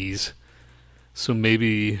 80s. So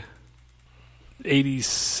maybe...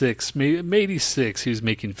 86, maybe 86, he was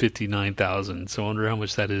making 59,000. So I wonder how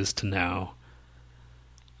much that is to now.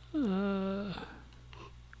 There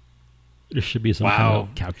should be some kind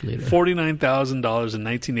of calculator. $49,000 in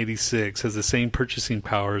 1986 has the same purchasing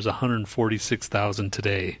power as $146,000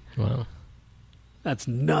 today. Wow, that's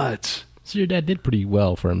nuts. So your dad did pretty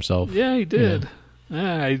well for himself. Yeah, he did.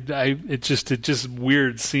 Yeah. It's just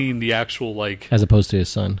weird seeing the actual like as opposed to his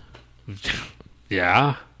son.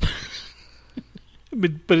 Yeah.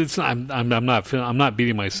 But it's not. I'm not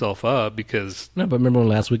beating myself up because. No, but remember when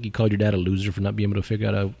last week you called your dad a loser for not being able to figure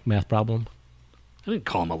out a math problem? I didn't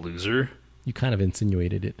call him a loser. You kind of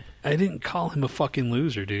insinuated it. I didn't call him a fucking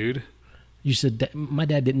loser, dude. You said my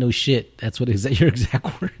dad didn't know shit. That's what is that your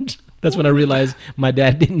exact words? That's when I realized my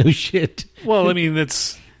dad didn't know shit. Well, I mean I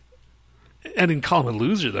didn't call him a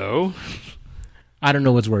loser though. I don't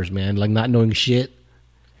know what's worse, man. Like not knowing shit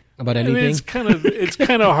about anything. I mean, it's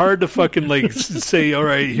kind of hard to fucking like say, all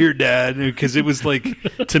right, here, Dad, because it was like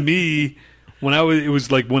to me when I was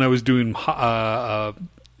doing I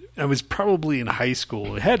was probably in high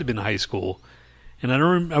school. It had to have been high school, and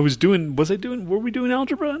were we doing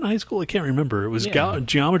algebra in high school? I can't remember. It was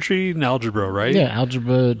geometry and algebra, right? Yeah,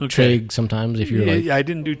 algebra, trig. Sometimes if you're like, I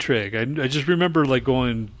didn't do trig. I just remember like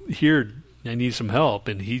going here. I need some help,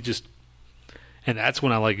 and he just. And that's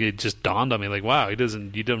when it just dawned on me, like, wow, he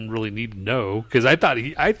doesn't really need to know, because I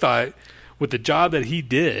thought with the job that he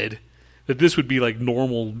did, that this would be like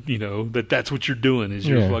normal, that's what you're doing is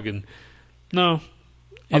you're fucking no.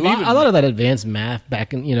 A lot of that advanced math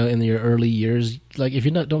back in in your early years, like if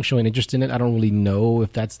you don't show an interest in it, I don't really know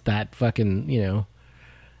if that's that fucking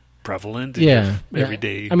prevalent. Every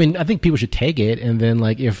day. I mean, I think people should take it, and then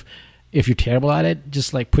like if you're terrible at it,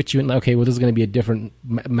 just like put you in, okay, well, this is going to be a different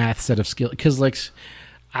math set of skills. Because like,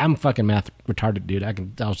 I'm fucking math retarded, dude.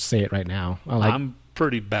 I'll say it right now. I'm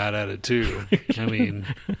pretty bad at it too. I mean,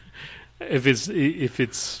 if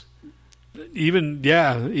it's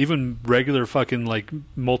even regular fucking like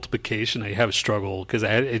multiplication, I have a struggle because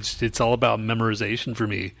it's all about memorization for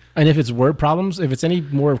me. And if it's word problems, if it's any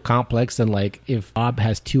more complex than like if Bob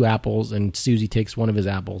has 2 apples and Susie takes one of his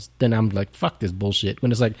apples, then I'm like, fuck this bullshit.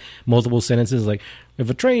 When it's like multiple sentences, like if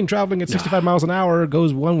a train traveling at 65 miles an hour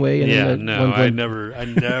goes one way, and I never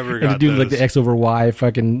got do those. Like the X over Y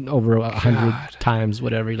fucking over 100 times,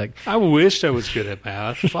 whatever. Like I wished I was good at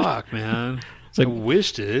math. Fuck, man. I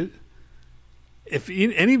wished it. If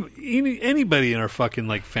anybody in our fucking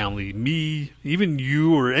like family, me, even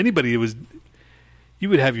you or anybody, you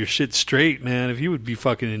would have your shit straight, man. If you would be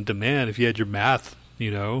fucking in demand, if you had your math,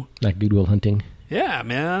 like Good Will Hunting. Yeah,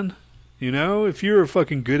 man. If you were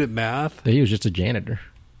fucking good at math, he was just a janitor.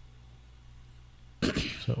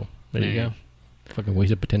 So there you go. Fucking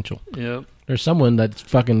wasted potential. Yep. There's someone that's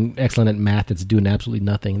fucking excellent at math that's doing absolutely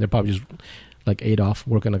nothing. They're probably just like Adolf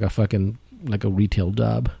working like a retail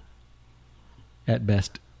job at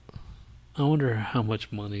best. I wonder how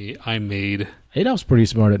much money I made. Adolf's pretty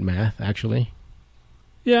smart at math, actually.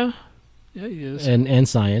 Yeah. Yeah, he is. And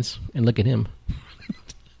science. And look at him.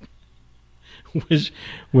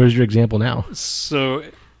 Where's your example now? So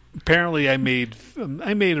apparently I made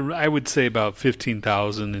I would say about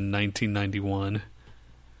 15,000 in 1991.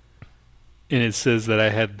 And it says that I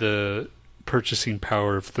had the purchasing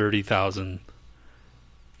power of 30,000.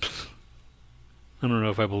 I don't know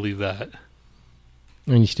if I believe that.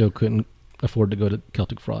 And you still couldn't afford to go to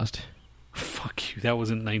Celtic Frost. Fuck you. That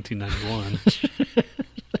wasn't 1991.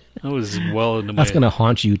 That was well into my... That's going to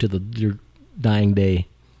haunt you to your dying day.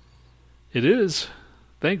 It is.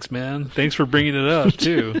 Thanks, man. Thanks for bringing it up,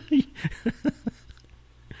 too.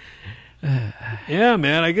 Yeah,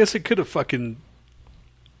 man. I guess it could have fucking...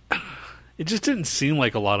 It just didn't seem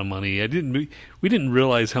like a lot of money. We didn't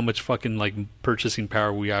realize how much fucking like purchasing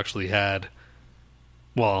power we actually had.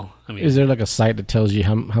 Well, I mean, is there like a site that tells you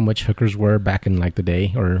how much hookers were back in like the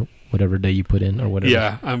day or whatever day you put in or whatever?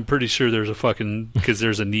 Yeah, I'm pretty sure there's a fucking because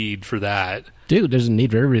there's a need for that. Dude, there's a need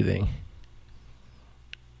for everything.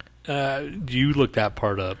 You look that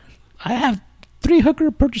part up. I have 3 hooker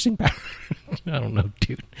purchasing power. I don't know,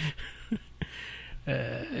 dude.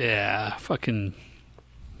 Yeah, fucking.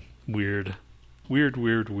 Weird.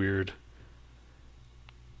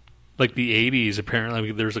 Like the 80s, apparently, I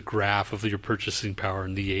mean, there's a graph of your purchasing power,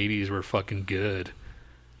 and the 80s were fucking good.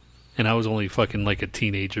 And I was only fucking like a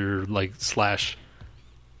teenager, like slash.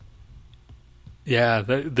 Yeah,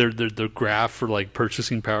 the graph for like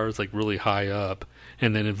purchasing power is like really high up,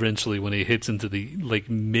 and then eventually when it hits into the like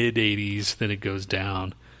mid 80s, then it goes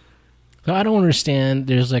down. So I don't understand.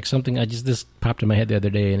 There's like something this popped in my head the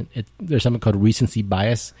other day, and there's something called recency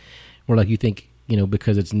bias, where like you think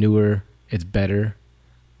because it's newer, it's better,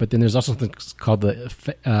 but then there's also something called the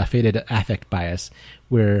faded affect bias,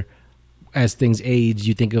 where as things age,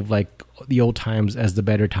 you think of like the old times as the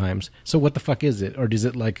better times. So what the fuck is it, or does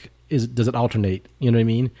it does it alternate? You know what I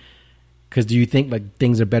mean? Because do you think like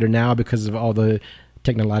things are better now because of all the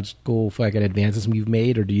technological fucking advances we've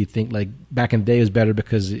made, or do you think like back in the day it was better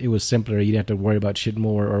because it was simpler, you didn't have to worry about shit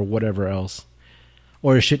more or whatever else,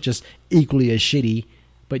 or is shit just equally as shitty,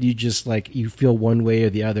 but you just like you feel one way or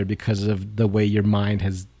the other because of the way your mind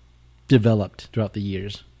has developed throughout the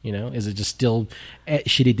years? Is it just still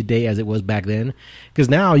shitty today as it was back then? Because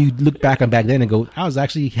now you look back on back then and go, I was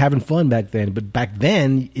actually having fun back then, but back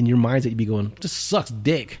then in your mindset you'd be going, this sucks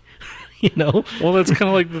dick. Well, that's kind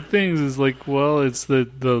of like the things is like, well, it's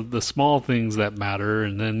the small things that matter,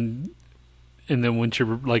 and then once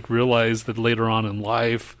you like realize that later on in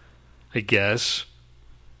life, I guess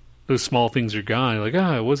those small things are gone. You're like,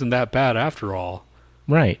 it wasn't that bad after all.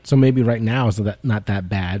 Right. So maybe right now it's not that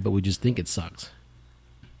bad, but we just think it sucks.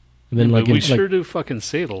 And then we sure do fucking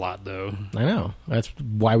say it a lot, though. I know. That's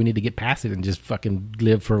why we need to get past it and just fucking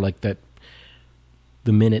live for like the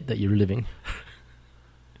minute that you're living.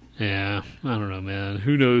 Yeah, I don't know, man.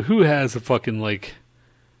 Who knows? Who has a fucking, like,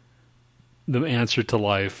 the answer to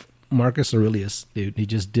life? Marcus Aurelius, dude. He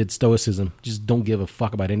just did stoicism. Just don't give a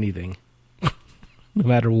fuck about anything. No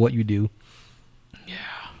matter what you do. Yeah.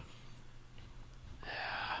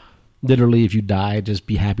 Literally, if you die, just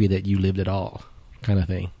be happy that you lived at all. Kind of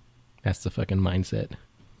thing. That's the fucking mindset.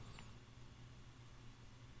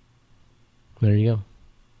 There you go.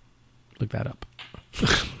 Look that up.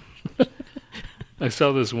 I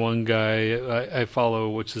saw this one guy I follow,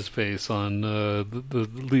 what's his face, on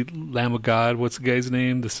the Lamb of God. What's the guy's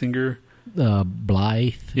name? The singer?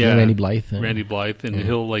 Blythe. Yeah, Randy Blythe. Randy Blythe, and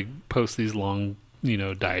he'll like post these long,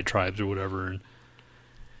 diatribes or whatever. And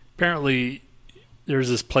apparently, there's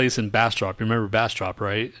this place in Bastrop. You remember Bastrop,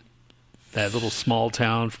 right? That little small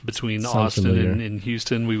town between Austin and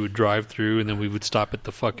Houston. We would drive through, and then we would stop at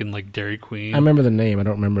the fucking like Dairy Queen. I remember the name. I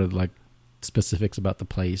don't remember like specifics about the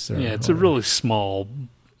place. It's a really small.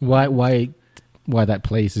 Why that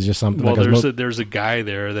place is just something. Well, there's a guy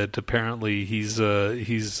there that apparently he's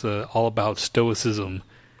all about stoicism,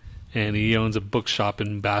 and he owns a bookshop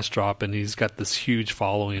in Bastrop, and he's got this huge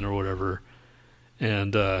following or whatever.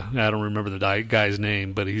 And I don't remember the guy's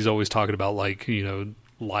name, but he's always talking about like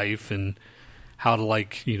life and how to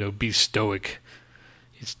like be stoic.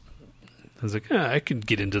 I was like, I can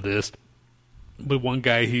get into this. But one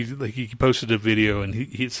guy, he posted a video, and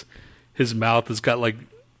his mouth has got like,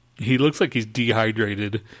 he looks like he's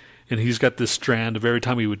dehydrated, and he's got this strand of, every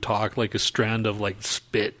time he would talk, like a strand of like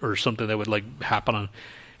spit or something that would like happen on,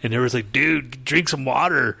 and there was like, dude, drink some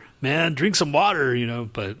water, man, drink some water,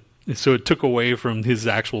 but So it took away from his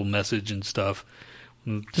actual message and stuff.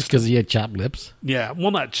 Just because he had chapped lips? Yeah,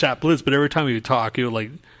 well, not chapped lips, but every time he would talk, it would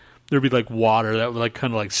like there'd be like water that would like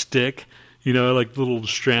kind of like stick, like little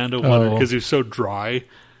strand of water because he was so dry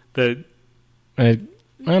that. I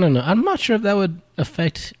don't know. I'm not sure if that would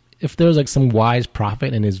affect if there was like some wise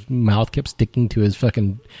prophet and his mouth kept sticking to his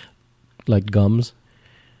fucking like gums.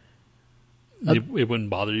 It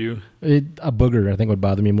wouldn't bother you? A booger, I think, would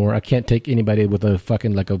bother me more. I can't take anybody with a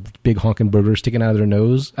fucking, like, a big honking booger sticking out of their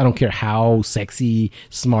nose. I don't care how sexy,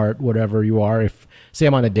 smart, whatever you are. If, say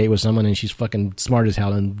I'm on a date with someone and she's fucking smart as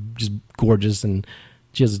hell and just gorgeous and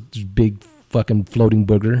she has this big fucking floating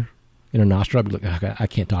booger in her nostril, I'd be like, I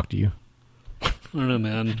can't talk to you. I don't know,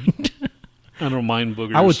 man. I don't mind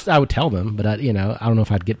boogers. I would tell them, but I don't know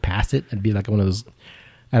if I'd get past it. It'd be like one of those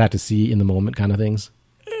I'd have to see in the moment kind of things.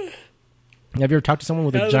 Have you ever talked to someone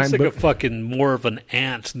with a giant... It looks like a fucking more of an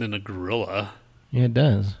ant than a gorilla. Yeah, it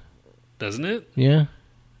does. Doesn't it? Yeah.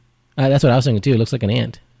 That's what I was thinking, too. It looks like an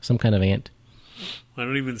ant. Some kind of ant. I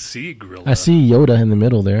don't even see a gorilla. I see Yoda in the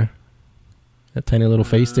middle there. That tiny little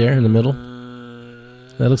face there in the middle.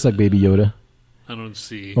 That looks like Baby Yoda. I don't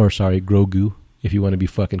see... Or, sorry, Grogu, if you want to be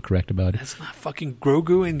fucking correct about it. That's not fucking...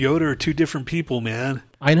 Grogu and Yoda are two different people, man.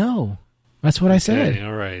 I know. That's what I said. Okay,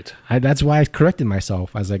 all right. That's why I corrected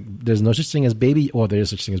myself. I was like, there's no such thing as baby. Well, there is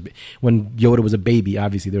such thing as... When Yoda was a baby,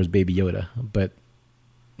 obviously there was Baby Yoda. But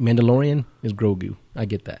Mandalorian is Grogu. I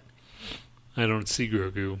get that. I don't see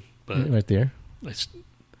Grogu, but... Right there. That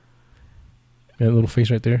little face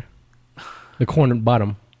right there. The corner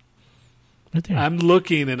bottom. Right there. I'm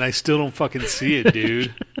looking and I still don't fucking see it,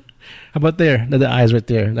 dude. How about there? The eyes right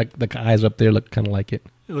there. Like the eyes up there look kind of like it.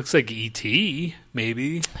 It looks like E.T.,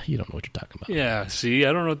 maybe. You don't know what you're talking about. Yeah, see?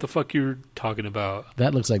 I don't know what the fuck you're talking about.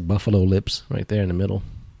 That looks like buffalo lips right there in the middle.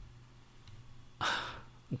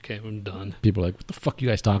 Okay, I'm done. People are like, what the fuck are you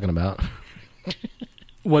guys talking about?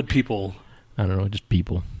 What people? I don't know, just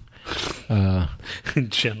people. In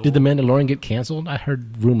general. Did The Mandalorian get canceled? I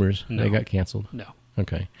heard rumors No. they got canceled. No.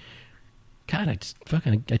 Okay. God, I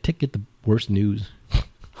get the worst news.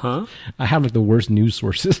 Huh? I have like the worst news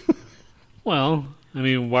sources. Well, I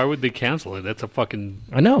mean, why would they cancel it? That's a fucking...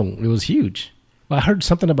 I know. It was huge. Well, I heard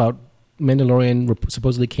something about Mandalorian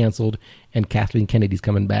supposedly canceled and Kathleen Kennedy's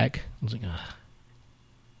coming back. I was like,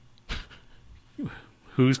 ugh.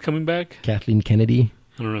 Who's coming back? Kathleen Kennedy.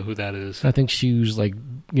 I don't know who that is. I think she was like,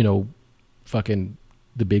 fucking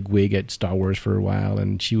the big wig at Star Wars for a while,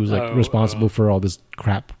 and she was like responsible for all this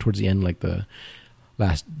crap towards the end, like the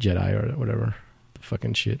Last Jedi or whatever. The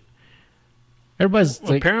fucking shit. Everybody's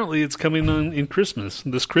like, apparently it's coming on in Christmas,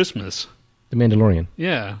 this Christmas. The Mandalorian.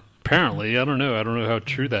 Yeah, apparently. I don't know. I don't know how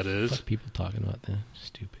true that is. What people talking about that?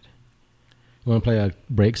 Stupid. You want to play a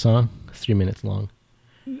break song? 3 minutes long.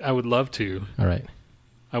 I would love to. All right.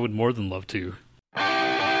 I would more than love to.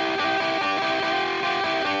 Change.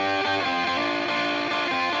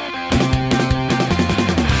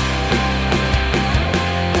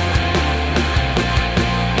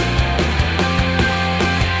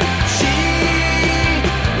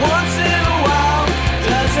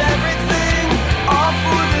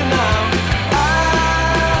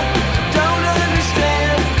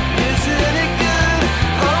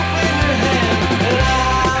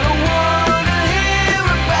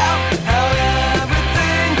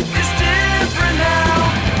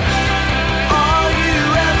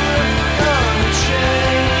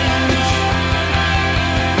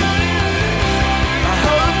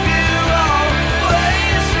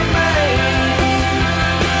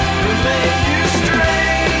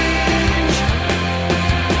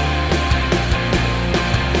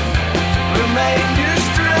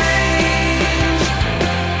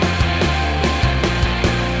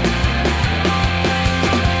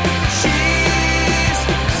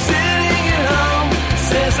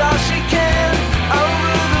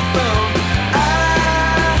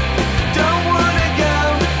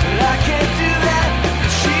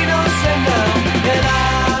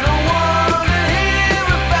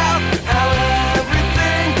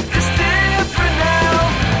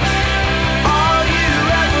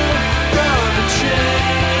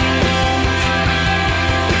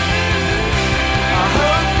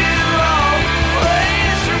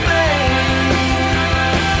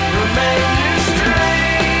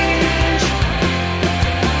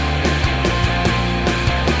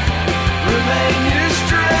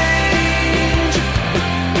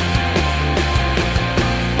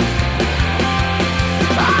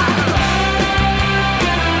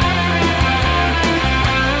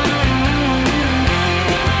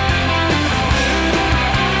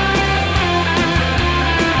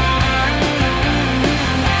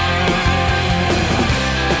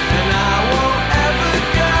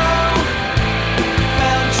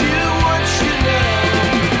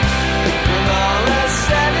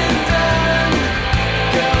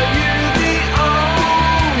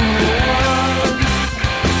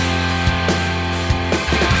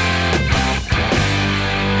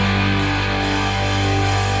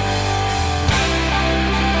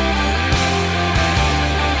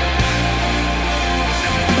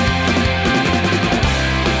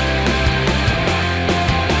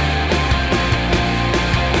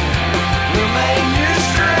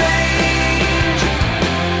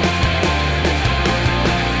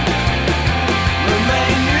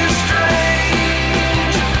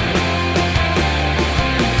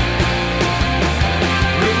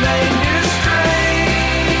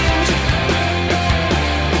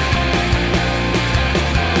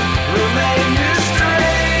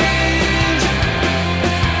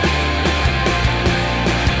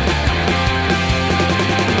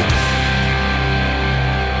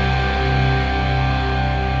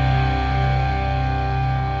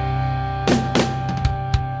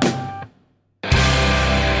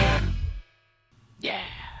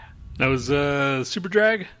 That was Super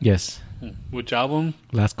Drag? Yes. Which album?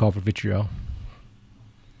 Last Call for Vitriol.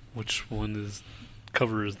 Which one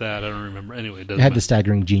cover is that? I don't remember. Anyway, it doesn't It had matter. the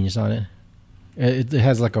Staggering Genius on it. It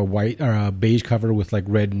has like a white or a beige cover with like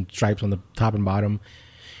red stripes on the top and bottom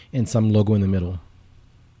and some logo in the middle.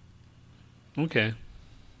 Okay.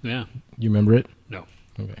 Yeah. You remember it? No.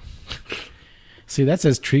 Okay. See, that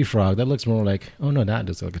says tree frog. That looks more like... Oh, no, that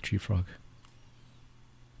does look like a tree frog.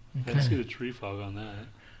 I see the tree frog on that.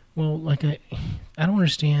 Well, like I don't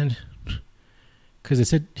understand... Because it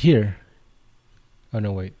said here... Oh,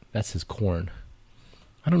 no, wait. That says corn.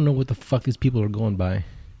 I don't know what the fuck these people are going by.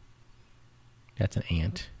 That's an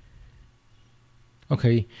ant.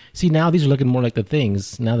 Okay. See, now these are looking more like the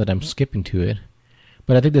things, now that I'm skipping to it.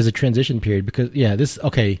 But I think there's a transition period because, yeah, this...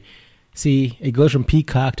 Okay. See, it goes from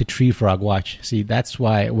peacock to tree frog. Watch. See, that's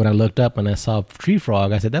why when I looked up and I saw tree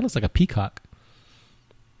frog, I said, that looks like a peacock.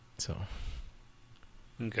 So...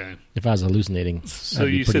 Okay. If I was hallucinating. So I'd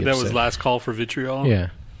be you pretty said that was upset. Last Call for Vitriol? Yeah.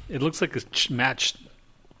 It looks like a matched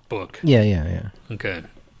book. Yeah. Okay.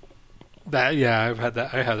 I have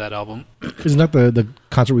that album. Isn't that the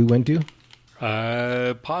concert we went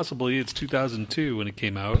to? Possibly. It's 2002 when it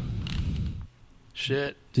came out.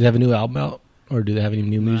 Shit. Did they have a new album out? Or do they have any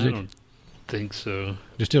new music? I don't think so.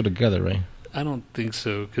 They're still together, right? I don't think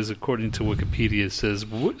so, because according to Wikipedia, it says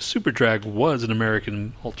Superdrag was an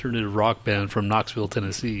American alternative rock band from Knoxville,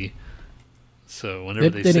 Tennessee. So whenever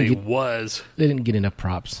they say was... They didn't get enough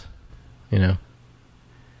props, you know?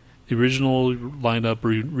 The original lineup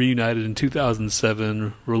reunited in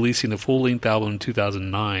 2007, releasing a full-length album in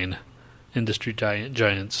 2009, Industry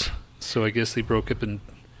Giants. So I guess they broke up in...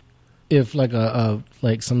 If like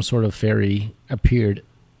like some sort of fairy appeared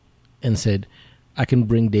and said, I can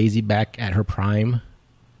bring Daisy back at her prime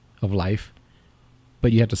of life,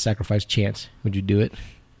 but you have to sacrifice Chance, would you do it?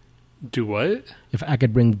 Do what? If I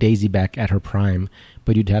could bring Daisy back at her prime,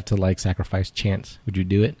 but you'd have to like sacrifice Chance, would you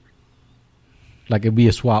do it? Like it'd be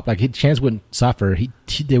a swap. Like Chance wouldn't suffer.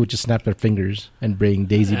 They would just snap their fingers and bring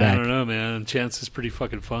Daisy back. I don't know, man. Chance is pretty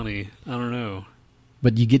fucking funny. I don't know.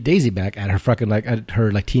 But you get Daisy back at her fucking like at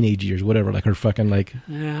her like teenage years, whatever. Like her fucking like.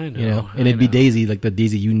 Yeah, I know. You know, and it'd be Daisy, like the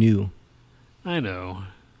Daisy you knew. I know.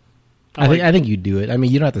 I think you'd do it. I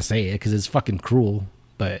mean, you don't have to say it because it's fucking cruel.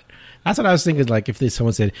 But that's what I was thinking. Like if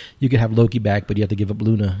someone said you could have Loki back, but you have to give up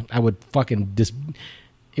Luna, I would fucking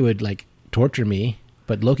it would like torture me.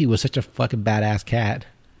 But Loki was such a fucking badass cat,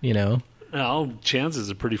 you know. Well, Chance is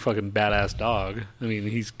a pretty fucking badass dog. I mean,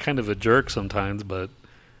 he's kind of a jerk sometimes, but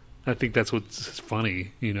I think that's what's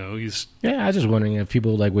funny, you know. I was just wondering if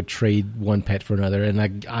people like would trade one pet for another, and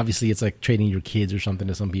like obviously it's like trading your kids or something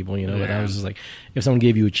to some people, you know. Yeah. But I was just like, if someone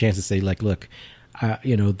gave you a chance to say like, look,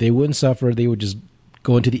 you know, they wouldn't suffer, they would just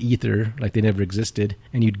go into the ether like they never existed,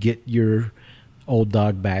 and you'd get your old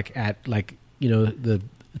dog back at like, you know, the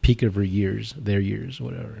peak of their years,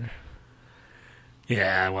 whatever.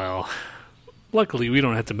 Yeah, well, luckily we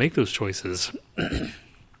don't have to make those choices.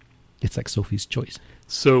 It's like Sophie's Choice.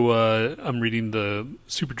 So I'm reading the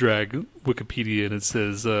Superdrag Wikipedia, and it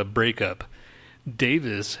says breakup.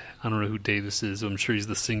 Davis, I don't know who Davis is, I'm sure he's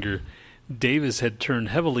the singer. Davis had turned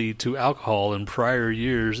heavily to alcohol in prior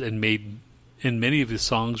years and many of his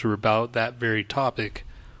songs were about that very topic.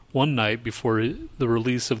 One night before the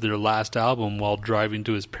release of their last album, while driving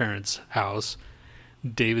to his parents' house,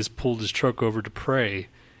 Davis pulled his truck over to pray.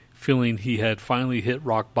 Feeling he had finally hit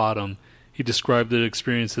rock bottom, he described the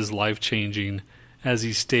experience as life-changing. As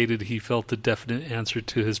he stated, he felt the definite answer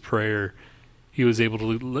to his prayer. He was able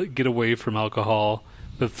to get away from alcohol,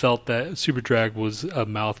 but felt that Superdrag was a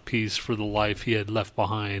mouthpiece for the life he had left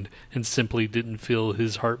behind, and simply didn't feel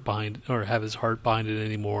his heart behind or have his heart behind it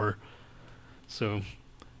anymore. So,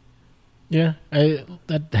 yeah,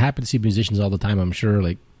 that happens to musicians all the time. I'm sure.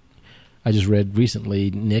 Like, I just read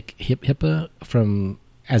recently, Nick Hippa from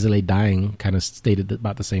As I Lay Dying kind of stated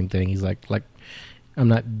about the same thing. He's like. I'm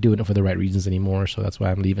not doing it for the right reasons anymore, so that's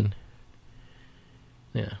why I'm leaving.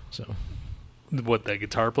 Yeah, so. What, that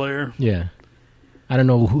guitar player? Yeah. I don't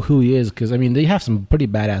know who he is, because, I mean, they have some pretty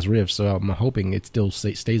badass riffs, so I'm hoping it still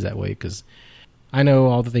stays that way, because I know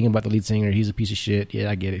all the thing about the lead singer. He's a piece of shit. Yeah,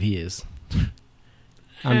 I get it. He is.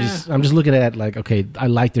 I'm just looking at it like, okay, I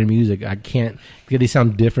like their music. I can't, because they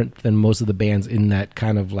sound different than most of the bands in that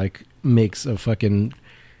kind of, like, mix of fucking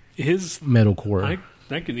metalcore.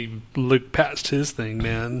 I can even look past his thing,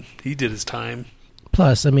 man. He did his time.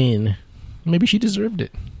 Plus, I mean, maybe she deserved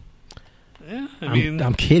it. Yeah,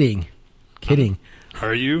 I'm kidding.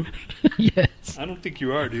 Are you? Yes. I don't think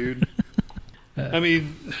you are, dude. I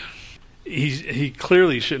mean, he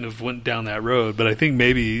clearly shouldn't have went down that road, but I think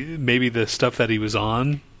maybe the stuff that he was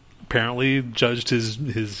on apparently judged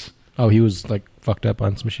his Oh, he was like fucked up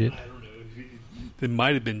on some shit. I don't know. It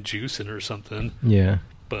might have been juicing or something. Yeah.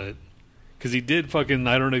 But because he did fucking,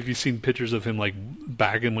 I don't know if you've seen pictures of him like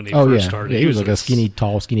back in when he Oh first yeah. started. Yeah, he was like a skinny,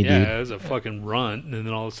 tall, skinny dude. Yeah, it was a fucking runt, and then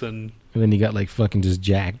all of a sudden. And then he got like fucking just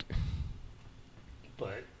jacked.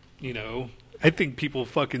 But you know, I think people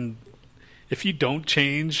fucking, if you don't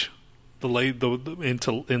change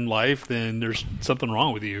in life, then there's something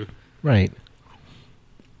wrong with you. Right.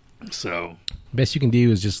 So best you can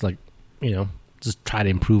do is just like, you know, just try to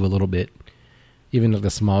improve a little bit, even like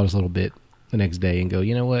the smallest little bit the next day, and go,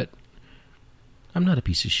 you know what? I'm not a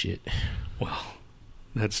piece of shit. Well,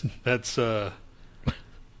 that's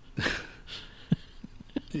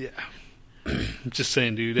yeah. Just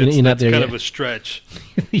saying, dude. That's kind of a stretch.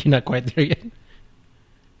 You're not quite there yet.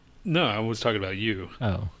 No, I was talking about you.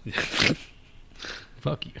 Oh.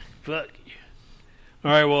 Fuck you. Fuck you. All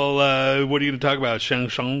right, well, what are you going to talk about?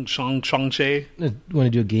 Shang-Chi? Want to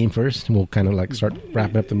do a game first? And we'll kind of like start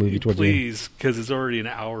wrapping up the movie towards the end. Please, because it's already an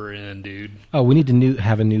hour in, dude. Oh, we need to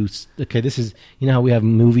have a new... Okay, this is... You know how we have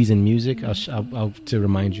movies and music? I'll to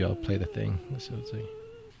remind you, I'll play the thing. Let's see.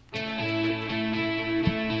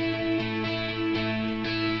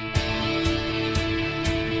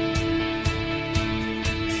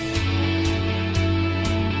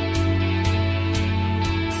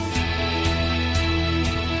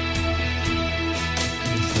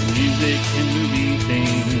 Music and movie thing,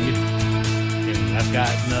 and I've got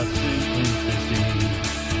nothing interesting to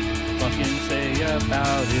fucking say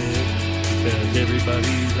about it, because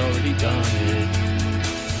everybody's already done it.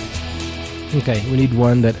 Okay, we need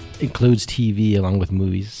one that includes TV along with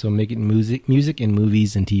movies. So make it music and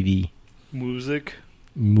movies and TV. Music?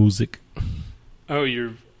 Oh,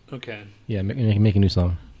 you're... Okay. Yeah, make a new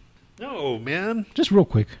song. No, man. Just real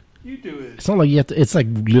quick. You do it. It's not like you have to... It's like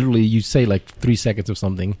literally you say like 3 seconds of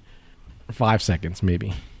something. 5 seconds,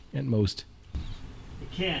 maybe, at most. I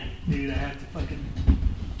can't, dude. I have to fucking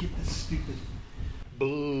get this stupid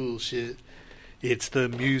bullshit. It's the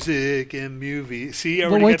music and movie. See, I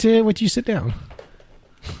already wait till you sit down.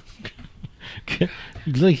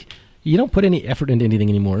 Like, you don't put any effort into anything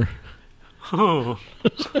anymore. Oh.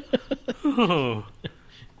 Oh.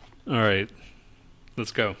 All right.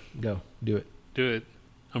 Let's go. Go. Do it. Do it.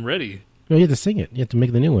 I'm ready. No, you have to sing it. You have to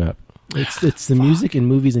make the new one up. It's the music and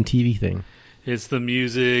movies and TV thing. It's the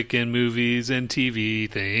music and movies and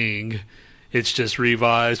TV thing. It's just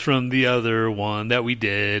revised from the other one that we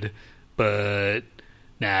did. But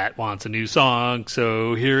Nat wants a new song,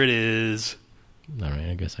 so here it is. All right,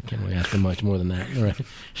 I guess I can't really ask for much more than that. All right.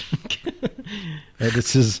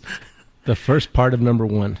 This is the first part of number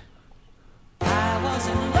 1. I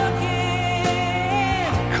wasn't looking,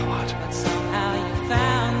 but somehow you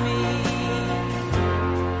found me.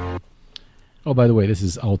 Oh, by the way, this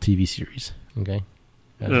is all TV series. Okay.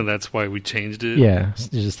 No, that's why we changed it. Yeah, this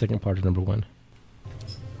is the second part of number 1.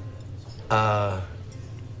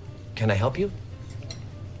 Can I help you?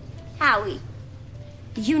 Howie,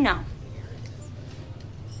 you know.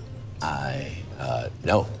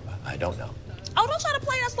 No, I don't know. Oh, don't try to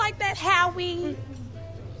play us like that, Howie.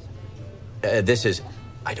 This is...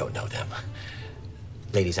 I don't know them.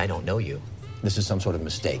 Ladies, I don't know you. This is some sort of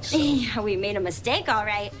mistake, so... Yeah, we made a mistake, all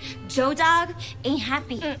right. Joe Dog ain't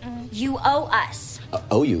happy. You owe us.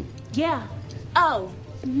 Owe you? Yeah. Oh.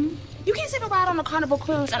 Mm-hmm. You can't take a ride on a Carnival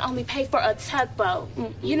cruise and only pay for a tugboat.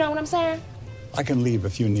 You know what I'm saying? I can leave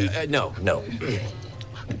if you need. No.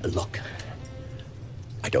 Look,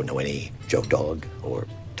 I don't know any Joe Dog or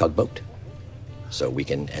tugboat, so we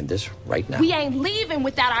can end this right now. We ain't leaving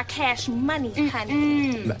without our cash money,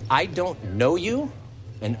 honey. I don't know you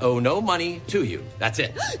and owe no money to you. That's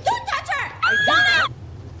it. Don't touch her!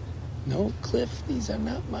 No, Cliff, these are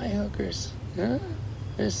not my hookers. Huh?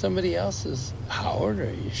 They're somebody else's. Howard,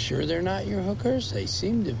 are you sure they're not your hookers? They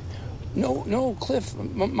seem to... No, Cliff,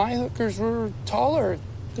 my hookers were taller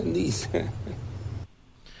than these.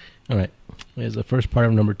 All right. Here's the first part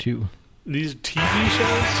of number 2. These TV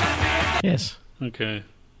shows? Yes. Okay.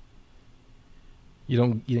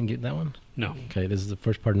 You didn't get that one? No. Okay, this is the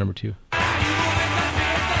first part of number 2.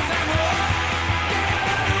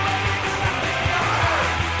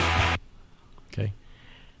 Okay.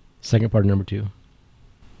 Second part of number 2.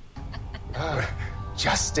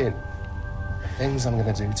 Justin, the things I'm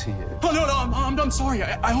gonna do to you. Oh, no, I'm sorry.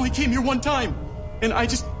 I only came here one time. And I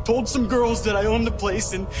just told some girls that I owned the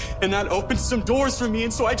place, and that opened some doors for me,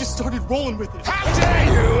 and so I just started rolling with it. How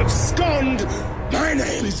dare you abscond my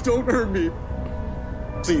name? Please don't hurt me.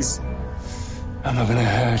 Please. I'm not gonna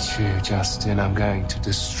hurt you, Justin. I'm going to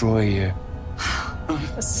destroy you.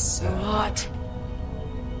 This is so hot.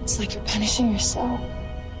 It's like you're punishing yourself.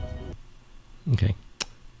 Okay.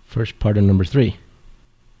 First part of number 3.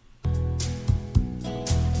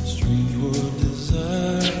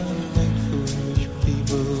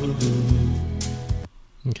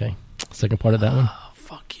 Okay. Second part of that one. Oh,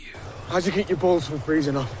 fuck you. How'd you keep your balls from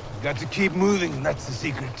freezing up? Got to keep moving, that's the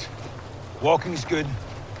secret. Walking's good,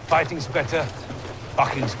 fighting's better,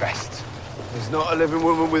 fucking's best. There's not a living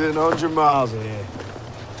woman within 100 miles of here.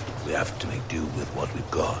 We have to make do with what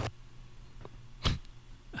we've got.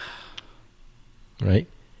 Right.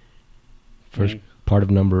 First part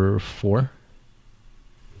of number 4.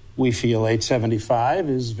 We feel 875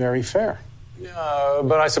 is very fair.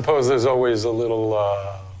 But I suppose there's always a little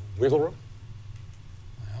wiggle room.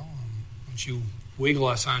 Well, once you wiggle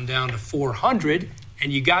us on down to 400,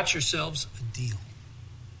 and you got yourselves a deal.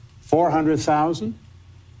 400,000?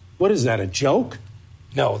 What is that, a joke?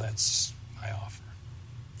 No, that's my offer.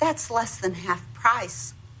 That's less than half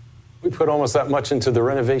price. We put almost that much into the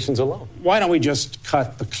renovations alone. Why don't we just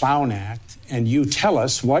cut the clown act and you tell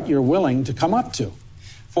us what you're willing to come up to?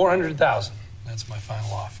 400,000. That's my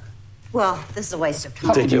final offer. Well, this is a waste of time.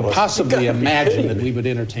 How could you Ridiculous. possibly You gotta be imagine kidding that me. we would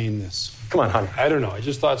entertain this? Come on, honey. I don't know. I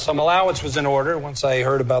just thought some allowance was in order once I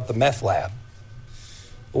heard about the meth lab.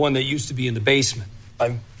 The one that used to be in the basement.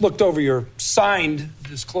 I looked over your signed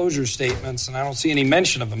disclosure statements, and I don't see any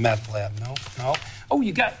mention of a meth lab. No. Oh,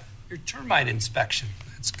 you got your termite inspection.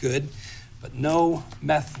 That's good. But no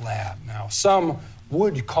meth lab. Now, some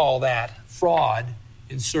would call that fraud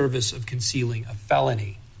in service of concealing a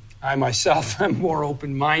felony. I myself am more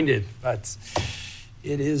open-minded, but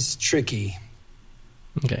it is tricky.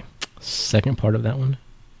 Okay. Second part of that one.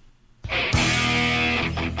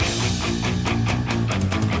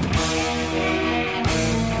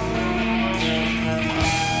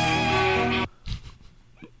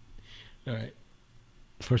 All right.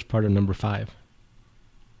 First part of number 5.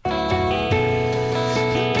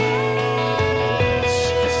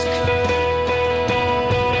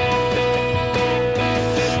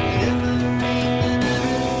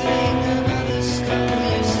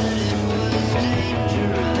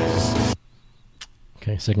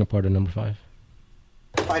 Okay, second part of number 5.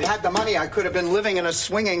 If I'd had the money, I could have been living in a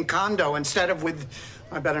swinging condo instead of with...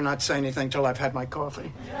 I better not say anything till I've had my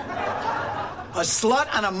coffee. A slut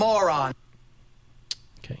and a moron.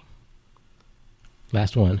 Okay.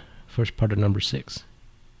 Last one. First part of number 6.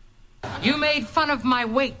 You made fun of my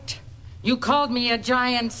weight. You called me a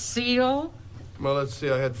giant seal. Well, let's see.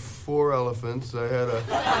 I had 4 elephants. I had a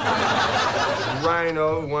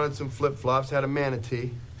rhino who wanted some flip-flops. Had a manatee.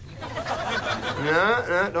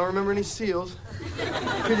 Nah, don't remember any seals.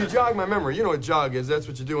 Could you jog my memory? You know what jog is. That's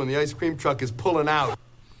what you do when the ice cream truck is pulling out.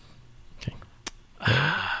 Okay.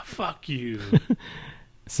 Fuck you.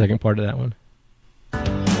 Second part of that one.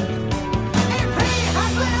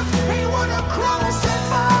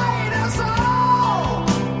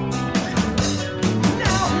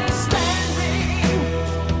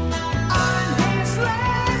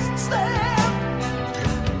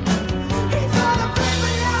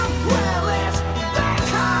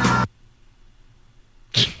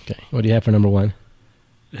 Okay. What do you have for number 1?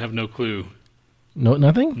 I have no clue. No,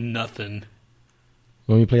 nothing? Nothing.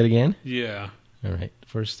 Want me to play it again? Yeah. All right.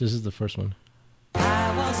 This is the first one.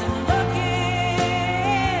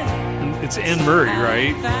 It's Anne Murray,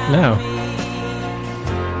 right?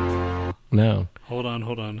 No. Hold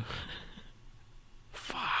on.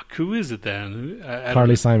 Fuck, who is it then? I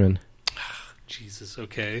Carly don't... Simon. Jesus,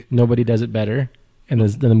 okay. Nobody does it better. And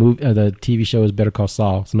the TV show is Better Call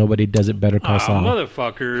Saul, so nobody does it Better Call Saul.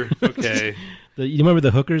 Motherfucker. Okay. You remember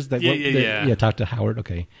the hookers? That Yeah. Yeah, talk to Howard.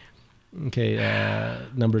 Okay.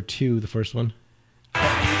 Number 2, the first one.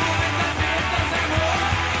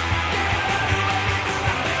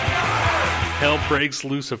 Hell Breaks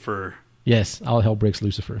Lucifer. Yes, All Hell Breaks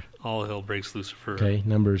Lucifer. All Hell Breaks Lucifer. Okay,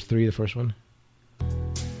 number 3, the first one.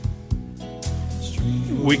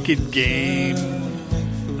 Wicked Game.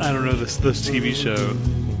 I don't know this TV show.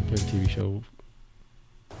 Good TV show.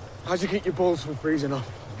 How'd you keep your balls from freezing up?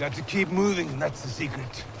 Got to keep moving, that's the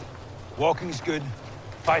secret. Walking's good,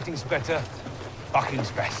 fighting's better, fucking's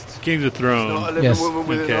best. Game of Thrones. Not a living woman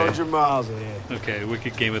within 100 miles of here. Okay,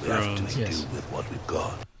 Wicked Game of Thrones. Do with what we've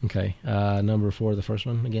got. Okay, number 4, the first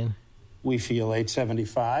one again. We feel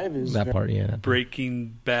 875 is... That part, yeah. That part.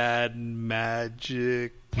 Breaking Bad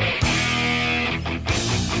Magic.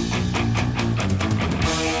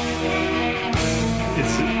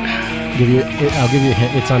 I'll give you a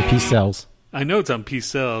hint. It's on Peace Cells. I know it's on Peace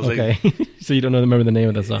Cells. Okay. So you don't remember the name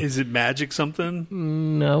of that song? Is it Magic something?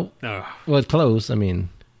 No. No. Well, it's close. I mean,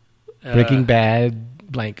 Breaking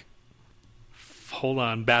Bad, blank. hold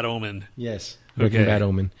on. Bad Omen. Yes. Breaking Bad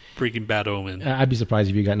Omen. Breaking Bad Omen. I'd be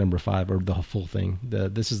surprised if you got number 5 or the full thing.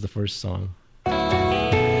 This is the first song.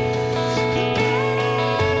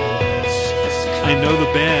 I know the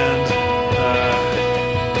band.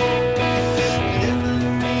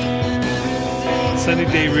 Sunny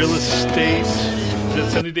Day Real Estate. Is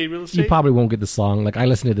it Sunny Day Real Estate? You probably won't get the song. Like, I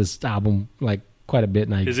listened to this album like quite a bit.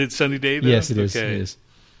 And Is it Sunny Day? Though? Yes, it is. Okay. It is.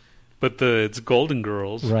 But it's Golden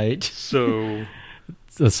Girls. Right. So...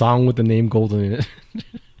 It's a song with the name Golden in it.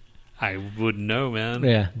 I wouldn't know, man.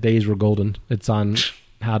 Yeah, Days Were Golden. It's on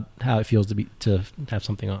how it feels to have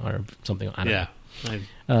something on, or something on. I don't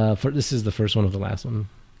know. This is the first one of the last one.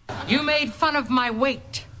 You made fun of my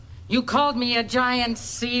weight. You called me a giant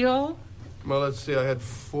seal. Well, let's see. I had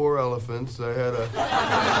 4 elephants. I had a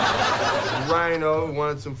rhino who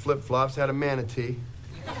wanted some flip-flops. Had a manatee.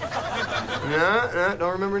 Nah,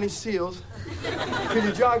 don't remember any seals. Could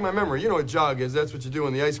you jog my memory? You know what jog is. That's what you do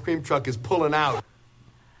when the ice cream truck is pulling out.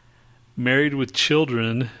 Married with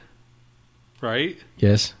Children, right?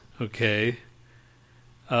 Yes. Okay.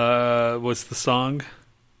 What's the song?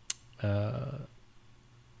 Children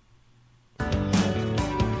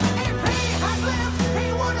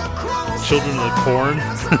of the Corn?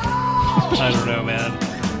 I don't know, man.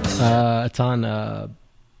 It's on, what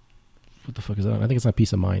the fuck is that on? I think it's on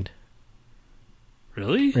Peace of Mind.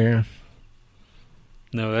 Really? Yeah.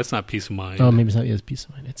 No, that's not Peace of Mind. Oh, maybe it's not. It's Peace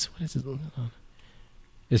of Mind. What is it?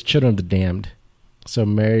 It's Children of the Damned. So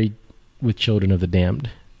Married with Children of the Damned.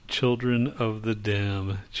 Children of the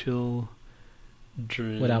Damned. Children.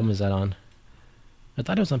 What album is that on? I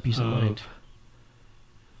thought it was on Peace of Mind.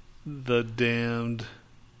 The Damned.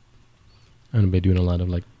 I'm going to be doing a lot of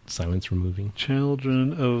like silence removing.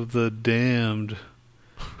 Children of the Damned.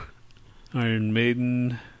 Iron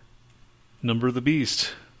Maiden. Number of the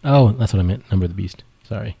Beast. Oh, that's what I meant. Number of the Beast.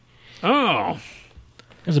 Sorry. Oh.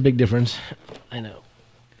 There's a big difference. I know.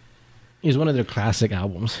 It's one of their classic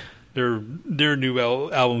albums. Their new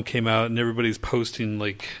album came out, and everybody's posting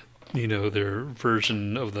like, their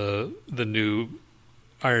version of the new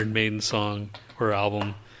Iron Maiden song or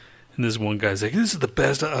album. And this one guy's like, "This is the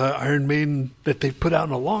best Iron Maiden that they've put out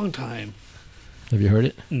in a long time." Have you heard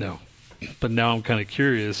it? No, but now I'm kind of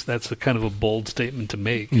curious. That's kind of a bold statement to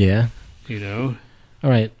make. Yeah. All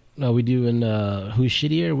right. Are we doing Who's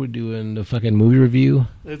Shittier? We're doing the fucking movie review.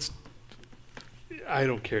 I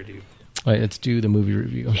don't care, dude. All right, let's do the movie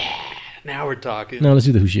review. Yeah, now we're talking. No, let's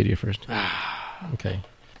do the Who's Shittier first. Okay.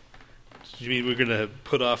 You mean we're gonna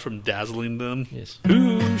put off from dazzling them? Yes.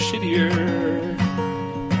 Who's shittier?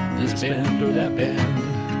 This band or that band?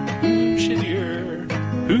 Who's shittier?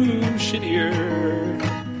 Who's shittier?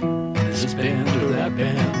 This band or that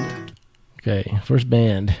band? Okay, first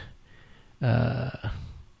band.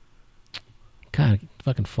 God,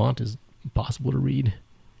 fucking font is impossible to read.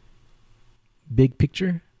 Big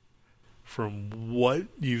Picture. From what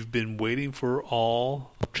you've been waiting for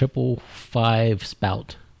all. 555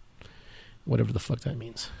 spout. Whatever the fuck that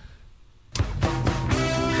means.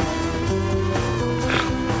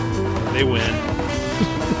 They win.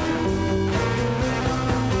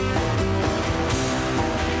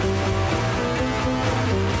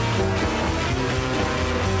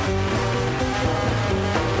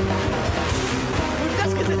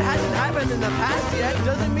 Just because it hasn't happened in the past yet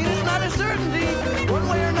doesn't mean it's not a certainty. One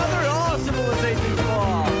way or another, all civilizations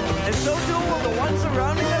fall. And so too will the ones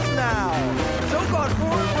surrounding us now. So-called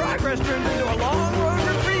forward progress turns into a long road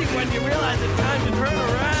retreat when you realize it's time to turn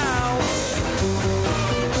around.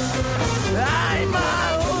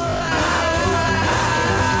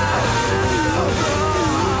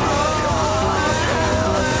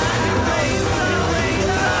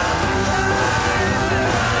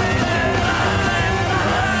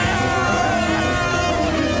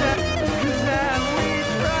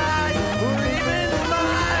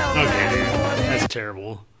 I'm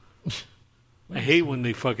terrible. I hate when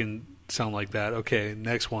they fucking sound like that. Okay,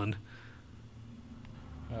 next one.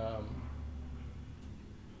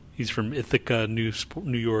 He's from Ithaca, New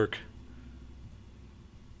York.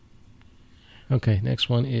 Okay, next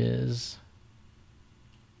one is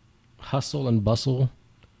Hustle and Bustle.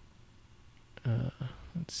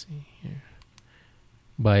 Let's see here.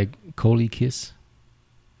 By Coley Kiss.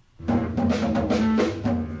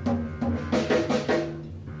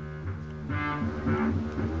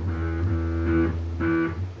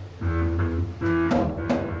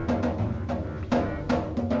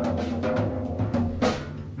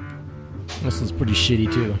 This is pretty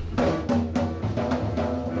shitty too.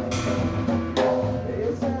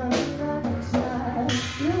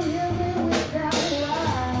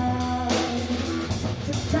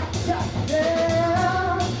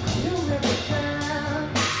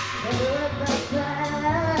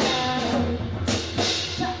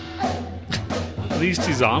 At least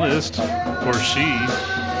he's honest, or she.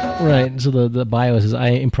 Right. So the bio says,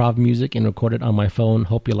 I improv music and record it on my phone.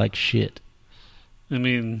 Hope you like shit. I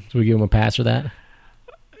mean, so we give him a pass for that.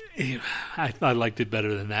 I liked it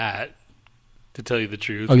better than that, to tell you the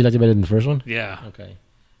truth. Oh, you liked it better than the first one? Yeah. Okay.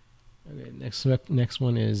 Next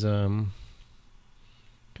one is come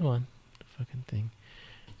on, the fucking thing.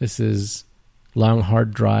 This is Long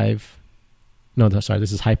Hard Drive. No, sorry.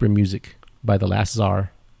 This is Hyper Music by The Last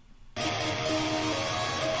Czar.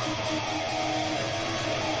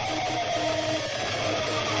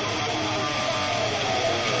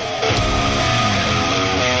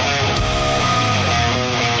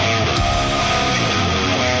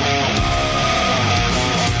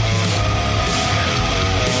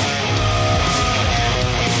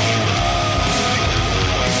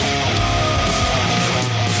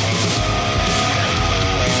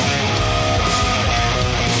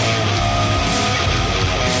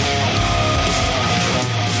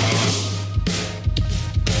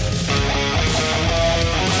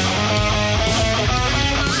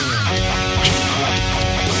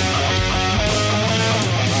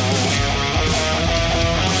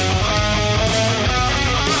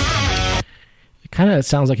 Kind of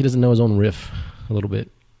sounds like he doesn't know his own riff a little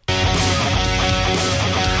bit. Go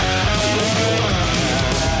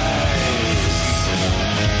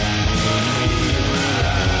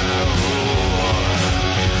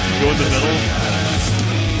in the middle.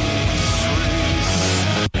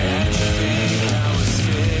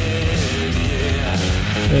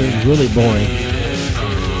 It's really boring.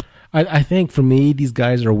 I think for me, these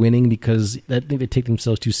guys are winning because I think they take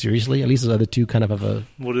themselves too seriously. At least the other two kind of have a...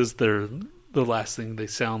 What is the last thing they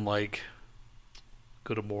sound like?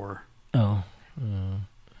 Go to more.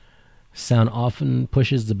 Sound often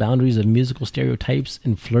pushes the boundaries of musical stereotypes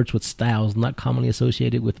and flirts with styles not commonly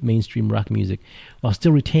associated with mainstream rock music, while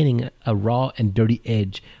still retaining a raw and dirty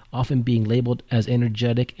edge, often being labeled as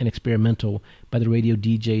energetic and experimental by the radio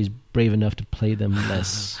DJs brave enough to play them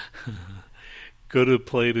less. Go to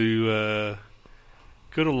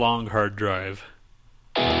Long Hard Drive.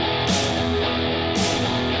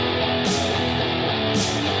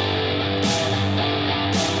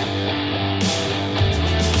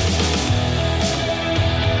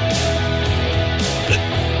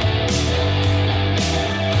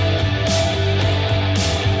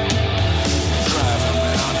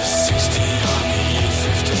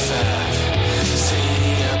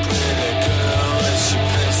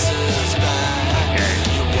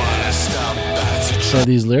 So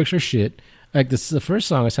these lyrics are shit. Like the first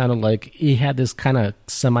song, it sounded like he had this kind of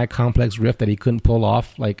semi-complex riff that he couldn't pull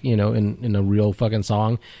off, like, you know, in a real fucking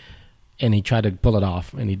song. And he tried to pull it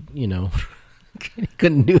off, and he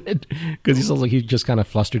couldn't do it because he sounds like he just kind of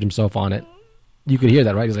flustered himself on it. You could hear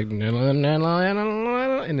that, right? He's like,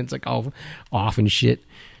 and it's like all off and shit.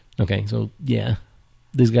 Okay, so yeah,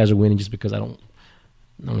 these guys are winning just because I don't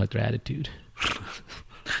like their attitude.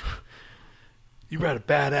 You got a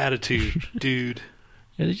bad attitude, dude.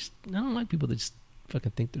 Yeah, I don't like people that just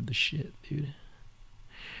fucking think they're the shit, dude. All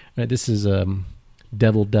right, this is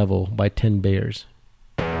Devil Devil by 10 Bears.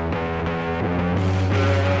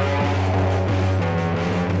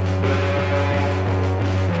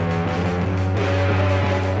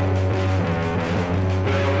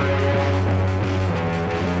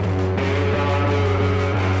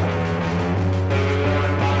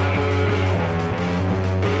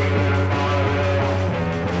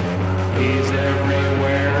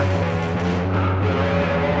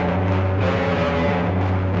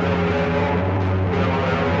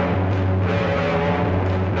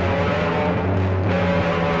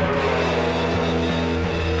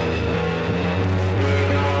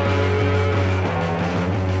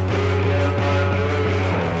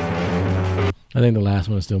 I think the last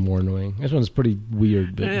one is still more annoying. This one's pretty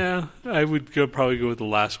weird. But yeah, I would probably go with the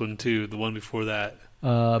last one too. The one before that.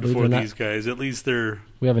 Before these guys, at least they're.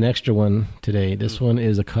 We have an extra one today. This one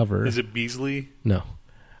is a cover. Is it Beasley? No,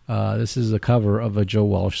 this is a cover of a Joe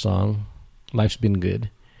Walsh song, "Life's Been Good,"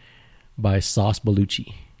 by Sauce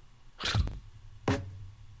Bellucci.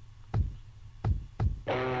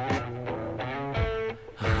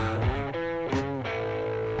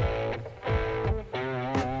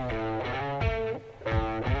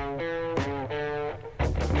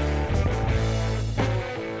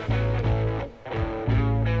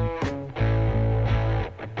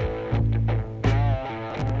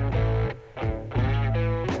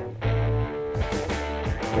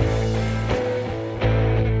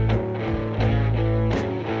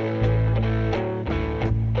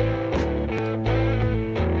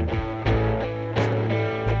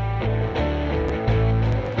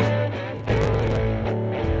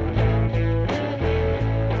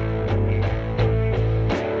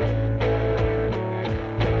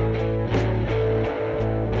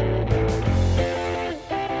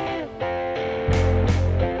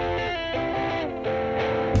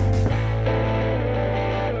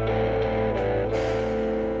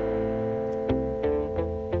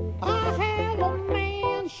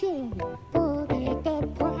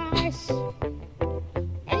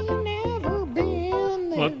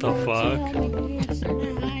 What the fuck?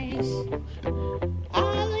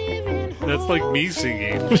 That's like me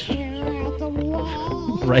singing.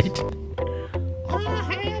 Right?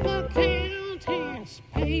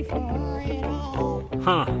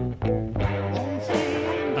 Huh.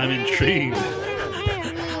 I'm intrigued.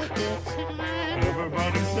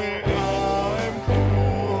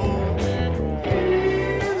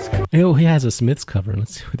 Oh, he has a Smiths cover.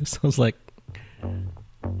 Let's see what this sounds like.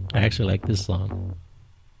 I actually like this song.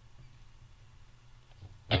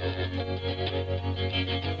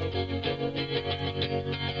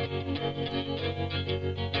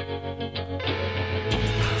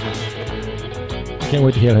 Can't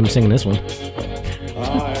wait to hear him singing this one. I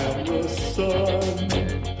am the sun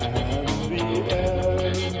and the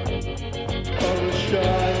air of the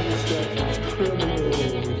shyness that is criminal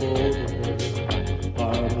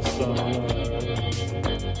I'm the sun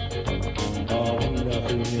of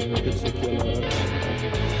nothing in particular.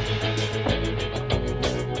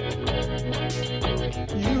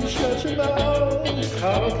 You shut your mouth,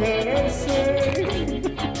 how can I say?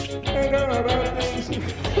 And about things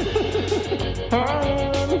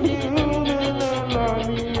I'm human and I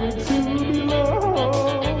need to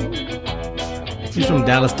belong. He's from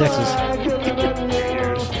Dallas, Texas.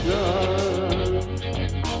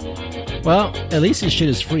 Well, at least his shit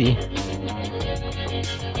is free.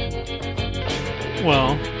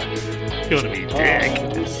 Well, gonna be dick.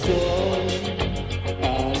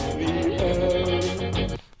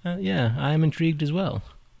 Yeah, I'm intrigued as well.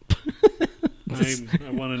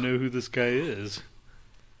 I want to know who this guy is.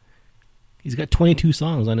 He's got 22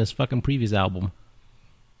 songs on his fucking previous album.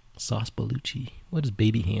 Sauce Bellucci. What is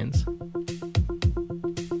Baby Hands?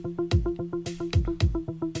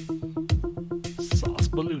 Sauce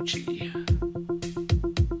Bellucci.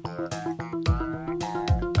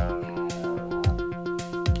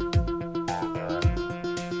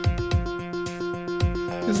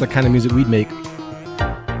 This is the kind of music we'd make.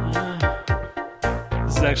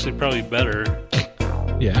 This is actually probably better.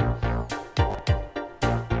 Yeah.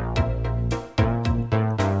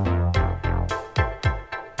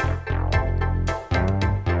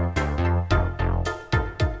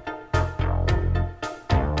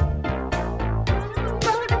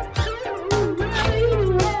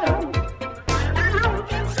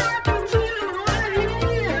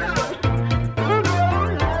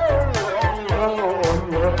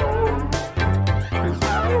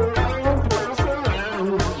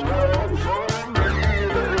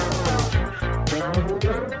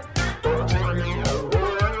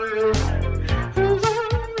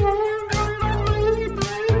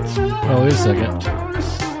 Oh, wait a second.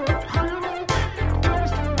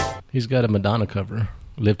 He's got a Madonna cover.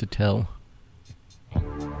 Live to Tell.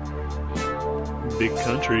 Big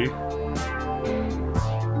country.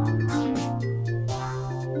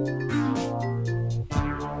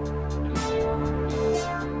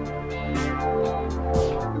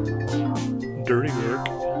 Dirty work.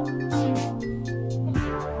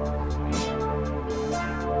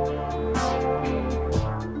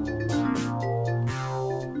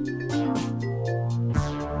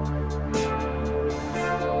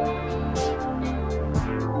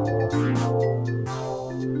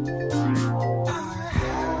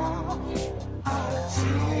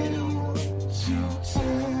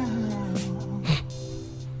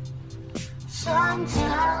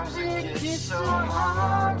 Sometimes it gets so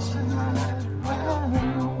hard to let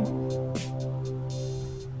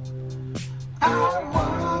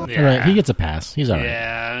All right, he gets a pass. He's all right.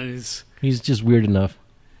 Yeah, he's just weird enough.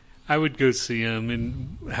 I would go see him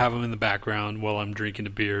and have him in the background while I'm drinking a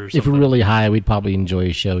beer or something. If we're really high, we'd probably enjoy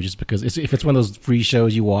his show just because if it's one of those free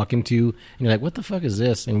shows you walk into and you're like, what the fuck is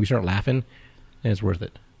this? And we start laughing, then it's worth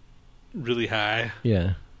it. Really high.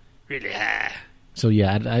 Yeah. Really high. So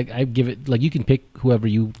yeah, I give it, like, you can pick whoever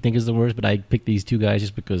you think is the worst, but I pick these two guys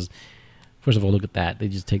just because, first of all, look at that. They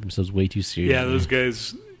just take themselves way too seriously. Yeah, those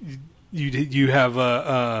guys, you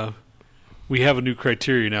have we have a new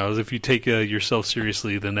criteria now. Is if you take yourself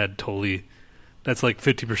seriously, then that's like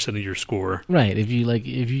 50% of your score. Right. If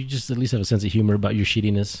you just at least have a sense of humor about your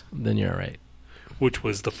shittiness, then you're all right. Which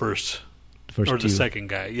was the first or two. The second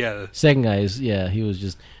guy. Yeah. Second guy is, yeah, he was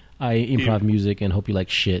just, I improv music and hope you like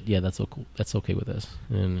shit. Yeah, that's so cool. That's okay with us.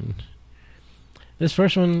 And this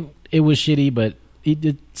first one, it was shitty, but he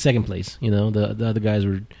did second place. You know, the other guys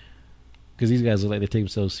were, because these guys look like they take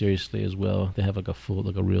themselves seriously as well. They have like a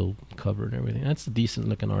real cover and everything. That's decent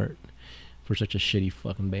looking art for such a shitty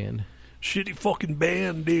fucking band. Shitty fucking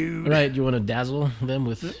band, dude. All right, you want to dazzle them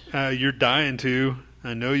with? You're dying to.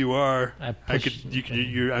 I know you are.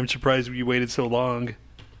 I'm surprised you waited so long.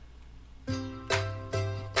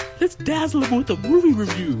 Let's dazzle them with a movie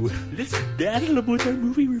review. Let's dazzle them with our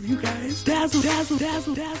movie review, guys. Dazzle, dazzle,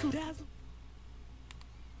 dazzle, dazzle, dazzle.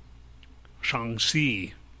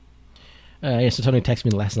 Shang-Chi. Yeah, so Tony texted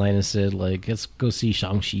me last night and said, like, let's go see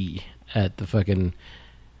Shang-Chi at the fucking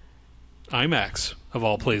IMAX, of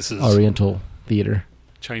all places. Oriental Theater.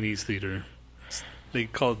 Chinese theater. They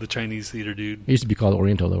call it the Chinese theater, dude. It used to be called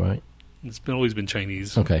Oriental, though, right? It's always been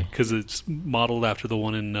Chinese. Okay. Because it's modeled after the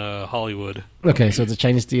one in Hollywood. Okay, so it's a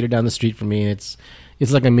Chinese theater down the street from me. It's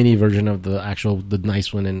like a mini version of the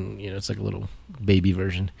nice one, and it's like a little baby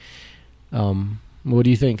version. What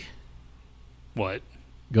do you think? What?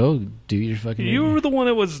 Go do your fucking. You were the one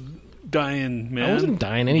that was dying, man. I wasn't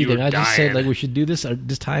dying anything. I just said like we should do this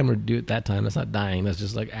time or do it that time. That's not dying. That's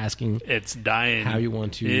just like asking. It's dying. How you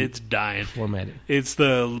want to? It's dying. Format it. It's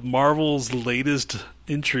the Marvel's latest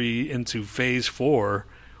entry into Phase 4,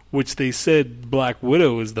 which they said Black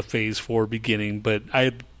Widow is the Phase 4 beginning, but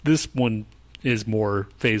this one is more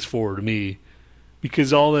Phase 4 to me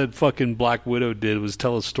because all that fucking Black Widow did was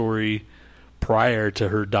tell a story prior to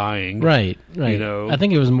her dying. Right. I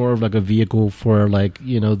think it was more of like a vehicle for like,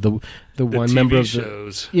 the one TV member of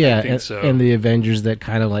shows. Yeah, I think so. And the Avengers that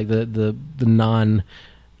kind of like the non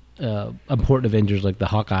important Avengers like the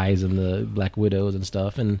Hawkeyes and the Black Widows and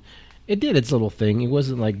stuff, and it did its little thing. It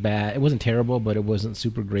wasn't like bad. It wasn't terrible, but it wasn't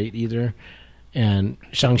super great either. And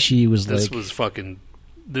Shang-Chi was I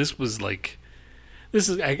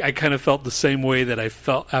kind of felt the same way that I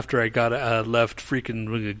felt after I got left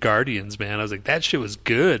freaking Guardians, man. I was like, that shit was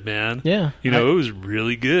good, man. Yeah. It was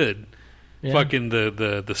really good. Yeah. Fucking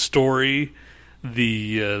the story,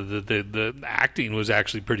 the acting was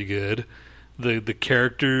actually pretty good. The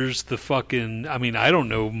characters, the fucking... I mean, I don't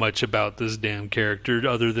know much about this damn character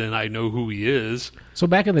other than I know who he is. So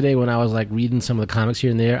back in the day when I was like reading some of the comics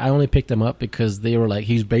here and there, I only picked them up because they were like,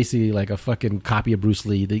 he's basically like a fucking copy of Bruce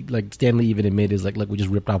Lee. Like Stan Lee even admitted is like, look, we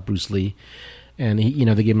just ripped off Bruce Lee. And he,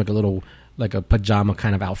 they gave him like a little, like a pajama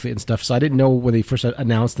kind of outfit and stuff. So I didn't know when they first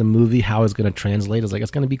announced the movie how it's going to translate. I was like,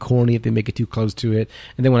 it's going to be corny if they make it too close to it.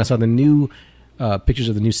 And then when I saw the new pictures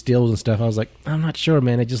of the new stills and stuff, I was like, I'm not sure,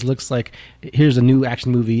 man. It just looks like here's a new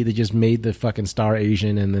action movie. They just made the fucking star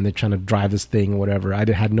Asian, and then they're trying to drive this thing or whatever.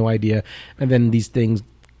 I had no idea. And then these things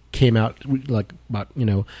came out like about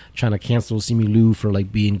trying to cancel Simu Liu for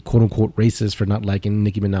like being quote unquote racist for not liking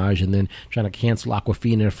Nicki Minaj, and then trying to cancel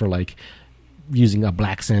Awkwafina for like using a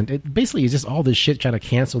black scent. It basically is just all this shit trying to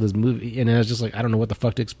cancel this movie, and I was just like, I don't know what the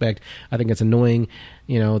fuck to expect. I think it's annoying,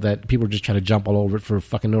 that people are just trying to jump all over it for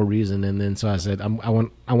fucking no reason. And then so I said, I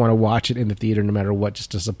want to watch it in the theater no matter what,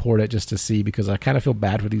 just to support it, just to see, because I kind of feel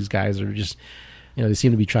bad for these guys who are just, they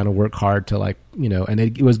seem to be trying to work hard to like, and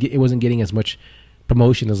it wasn't getting as much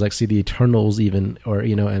promotion as like see the Eternals even, or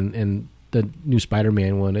and the new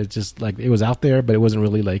Spider-Man one. It's just like it was out there, but it wasn't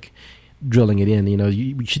really like drilling it in.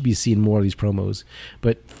 We should be seeing more of these promos.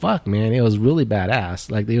 But fuck, man, it was really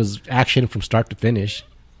badass. Like it was action from start to finish.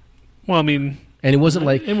 Well, I mean, and it wasn't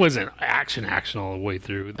like it wasn't action all the way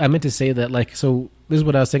through. I meant to say that, like, so this is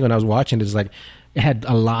what I was thinking when I was watching. It's like it had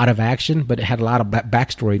a lot of action, but it had a lot of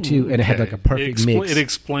backstory too, and it had like a perfect mix. It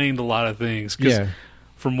explained a lot of things. Yeah.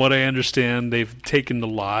 From what I understand, they've taken a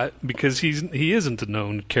lot because he isn't a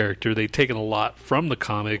known character. They've taken a lot from the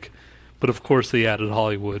comic. But of course, they added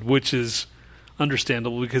Hollywood, which is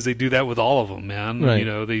understandable because they do that with all of them, man.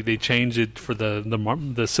 Right. They change it for the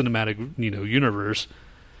cinematic universe.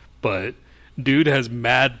 But dude has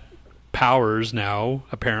mad powers now.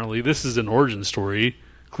 Apparently, this is an origin story.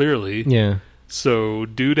 Clearly, yeah. So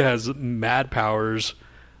dude has mad powers.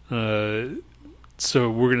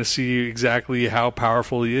 So we're gonna see exactly how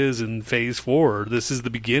powerful he is in Phase 4. This is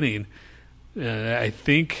the beginning. I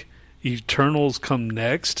think Eternals come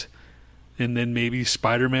next. And then maybe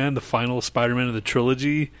Spider-Man, the final Spider-Man of the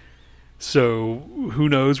trilogy. So who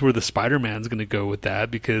knows where the Spider-Man's going to go with that?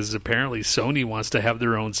 Because apparently Sony wants to have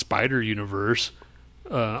their own Spider universe,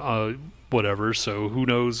 whatever. So who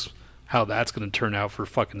knows how that's going to turn out for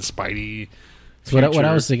fucking Spidey. So what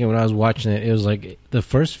I was thinking when I was watching it, it was like the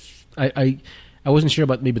first. I wasn't sure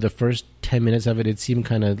about maybe the first 10 minutes of it. It seemed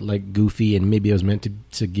kind of like goofy, and maybe it was meant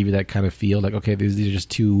to give you that kind of feel. Like, okay, these are just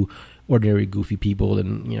two ordinary goofy people,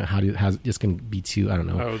 and how's this going to be two? I don't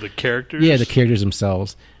know. Oh, the characters. Yeah, the characters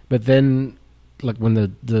themselves. But then, like when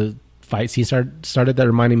the fight scene started, that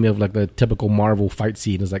reminded me of like the typical Marvel fight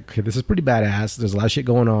scene. It's like, okay, this is pretty badass. There's a lot of shit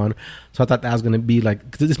going on. So I thought that was going to be like,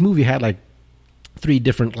 because this movie had like 3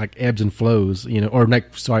 different like ebbs and flows, or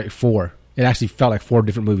like 4. It actually felt like 4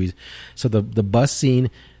 different movies. So the bus scene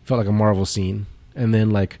felt like a Marvel scene, and then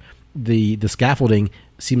like the scaffolding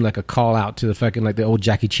seemed like a call out to the fucking like the old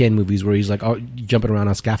Jackie Chan movies where he's like jumping around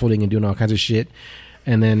on scaffolding and doing all kinds of shit.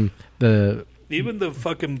 And then even the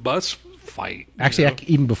fucking bus fight. Actually,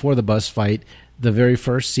 even before the bus fight, the very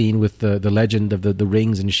first scene with the legend of the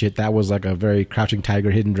rings and shit, that was like a very Crouching Tiger,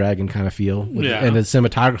 Hidden Dragon kind of feel. Yeah. And the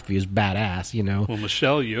cinematography is badass, Well,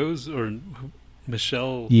 Michelle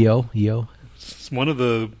Michelle Yeoh. It's one of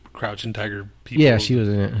the Crouching Tiger people. Yeah, she was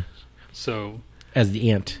in it. So as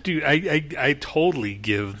the ant. Dude, I totally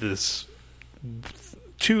give this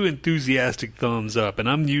 2 enthusiastic thumbs up, and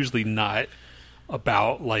I'm usually not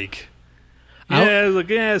about like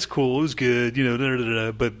it's cool, it was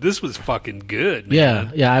good, but this was fucking good,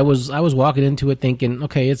 man. Yeah. I was walking into it thinking,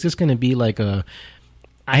 okay, it's just gonna be like I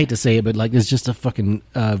hate to say it, but like it's just a fucking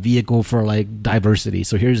vehicle for like diversity.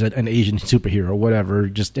 So here's an Asian superhero or whatever,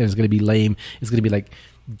 and it's gonna be lame. It's gonna be like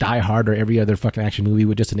Die Hard or every other fucking action movie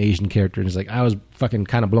with just an Asian character. And it's like I was fucking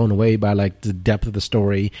kind of blown away by like the depth of the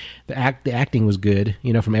story. The acting was good,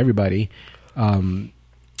 from everybody.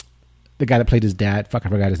 The guy that played his dad, I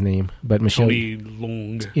forgot his name, but Tony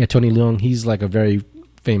Leung. Yeah, Tony Leung. He's like a very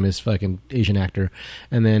famous fucking Asian actor.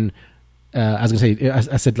 And then I was gonna say,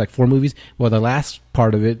 I said like 4 movies. Well, the last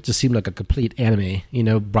part of it just seemed like a complete anime,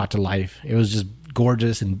 brought to life. It was just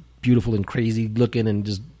gorgeous and beautiful and crazy looking and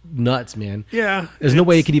just nuts, man. Yeah, there's no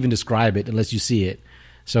way you could even describe it unless you see it.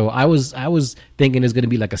 So I was thinking it's going to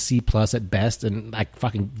be like a C+ at best, and I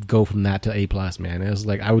fucking go from that to A+, man. It was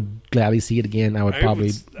like I would gladly see it again. I would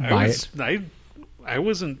probably buy it. I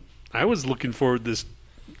was looking forward to this,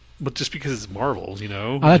 but just because it's Marvel,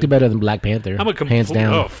 I liked it better than Black Panther. Hands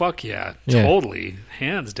down. Oh fuck yeah, totally,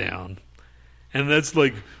 hands down. And that's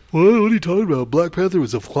like, what are you talking about? Black Panther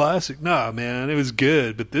was a classic. Nah, man, it was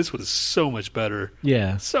good, but this was so much better.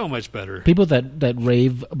 Yeah, so much better. People that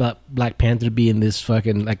rave about Black Panther being this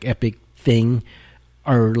fucking like epic thing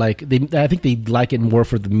are like I think they like it more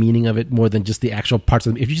for the meaning of it more than just the actual parts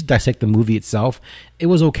of it. If you just dissect the movie itself, it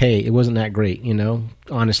was okay. It wasn't that great,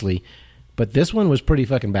 honestly. But this one was pretty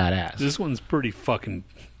fucking badass. This one's pretty fucking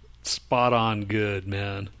spot on good,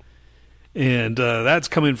 man. And that's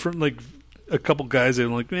coming from like a couple guys that are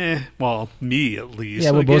like, well, me at least.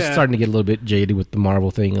 Yeah, we're both starting to get a little bit jaded with the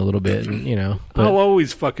Marvel thing a little bit, and, But I'll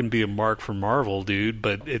always fucking be a mark for Marvel, dude,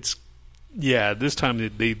 but it's, this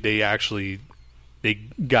time they actually, they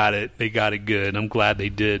got it good, and I'm glad they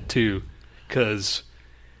did, too, because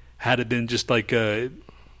had it been just like I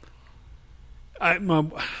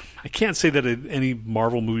can't say that any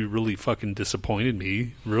Marvel movie really fucking disappointed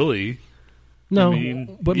me, really. No, I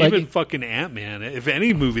mean, but even fucking Ant-Man, if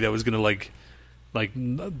any movie that was going to like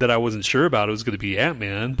that I wasn't sure about, it was going to be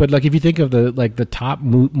Ant-Man. But like if you think of the top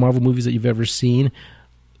Marvel movies that you've ever seen,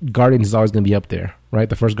 Guardians is always going to be up there, right?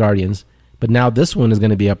 The first Guardians. But now this one is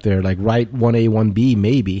going to be up there, like right 1A, 1B,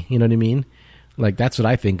 maybe. You know what I mean? Like that's what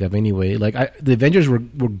I think of anyway. Like the Avengers were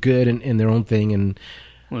good in their own thing, and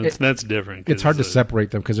that's different. It's hard to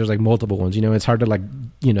separate them because there's like multiple ones. It's hard to like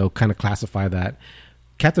kind of classify that.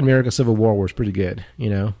 Captain America: Civil War was pretty good,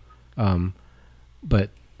 but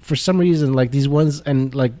for some reason, like these ones,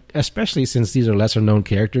 and like especially since these are lesser known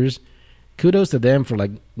characters, kudos to them for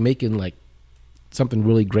like making like something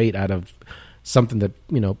really great out of something that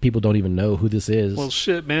people don't even know who this is. Well,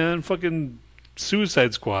 shit, man, fucking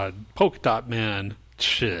Suicide Squad, Polka Dot Man,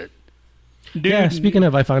 shit. Dude. Yeah, speaking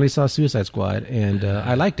of, I finally saw Suicide Squad, and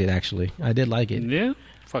I liked it actually. I did like it. Yeah.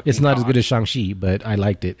 It's not as good as Shang-Chi, but I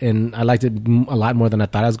liked it. And I liked it a lot more than I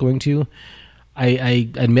thought I was going to. I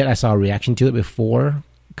admit I saw a reaction to it before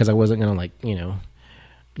because I wasn't going to,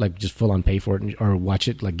 like just full on pay for it or watch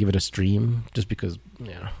it, like give it a stream just because,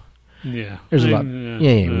 Yeah. There's a lot.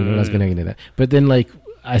 Yeah, we're not going to get into that. But then, like,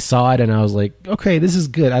 I saw it and I was like, okay, this is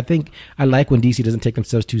good. I think I like when DC doesn't take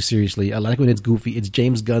themselves too seriously. I like when it's goofy. It's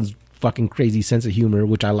James Gunn's fucking crazy sense of humor,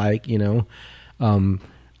 which I like,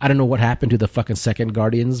 I don't know what happened to the fucking second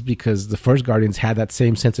Guardians because the first Guardians had that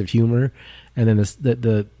same sense of humor, and then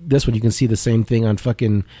this one you can see the same thing on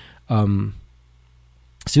fucking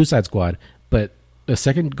Suicide Squad. But the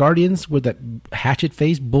second Guardians with that hatchet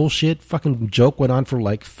face bullshit fucking joke went on for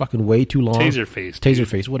like fucking way too long. Taser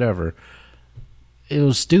face, whatever. It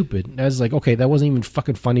was stupid. I was like, okay, that wasn't even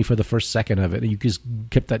fucking funny for the first second of it. You just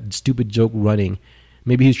kept that stupid joke running.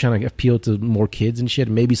 Maybe he was trying to appeal to more kids and shit.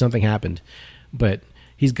 Maybe something happened, but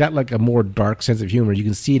he's got like a more dark sense of humor. You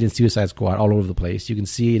can see it in Suicide Squad all over the place. You can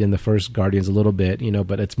see it in the first Guardians a little bit,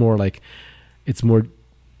 but it's more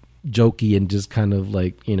jokey and just kind of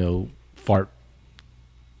like, fart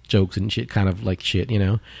jokes and shit, kind of like shit,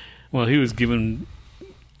 Well, he was given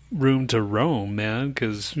room to roam, man,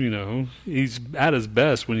 because, he's at his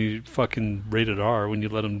best when you fucking rated R, when you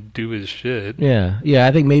let him do his shit. Yeah. Yeah,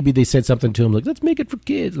 I think maybe they said something to him like, let's make it for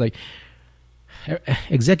kids. Like,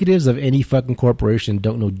 executives of any fucking corporation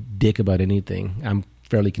don't know dick about anything. I'm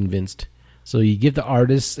fairly convinced. So you give the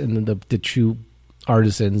artists and the true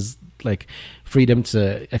artisans like freedom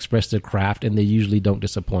to express their craft, and they usually don't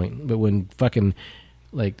disappoint. But when fucking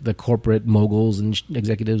like the corporate moguls and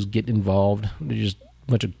executives get involved, they're just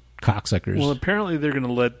a bunch of cocksuckers. Well, apparently they're going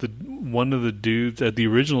to let one of the dudes, the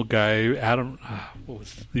original guy, Adam,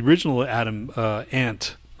 the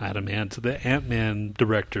Ant-Man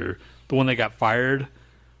director, the one that got fired.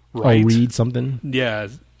 Right? Oh, Reed something? Yeah,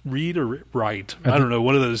 Reed or Wright. I don't know.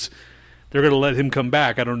 One of those. They're going to let him come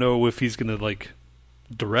back. I don't know if he's going to like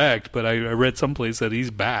direct, but I read someplace that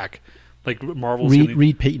he's back. Like Marvel's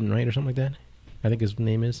Reed Payton, right, or something like that. I think his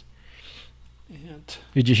name is.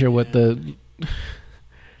 Did you hear what the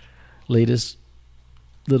latest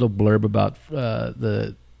little blurb about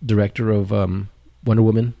the director of Wonder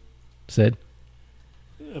Woman said?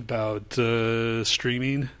 About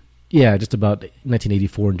streaming? Yeah, just about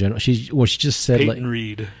 1984 in general. She just said Peyton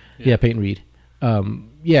Reed. Yeah, Peyton Reed.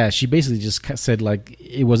 Yeah, she basically just said like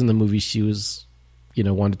it wasn't the movie she was,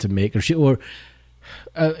 wanted to make,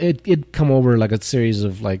 it'd come over like a series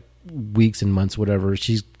of like weeks and months, whatever.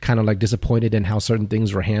 She's kind of like disappointed in how certain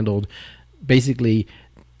things were handled. Basically,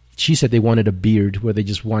 she said they wanted a beard, where they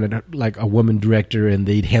just wanted like a woman director and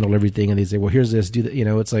they'd handle everything, and they'd say, well, here's this, do that.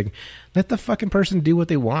 It's like, let the fucking person do what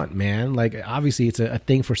they want, man. Like, obviously it's a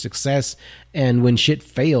thing for success, and when shit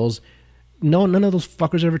fails, none of those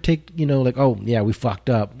fuckers ever take, like, oh yeah, we fucked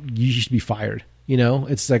up, you should be fired.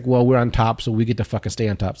 It's like, well, we're on top, so we get to fucking stay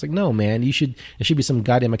on top. It's like, no, man, there should be some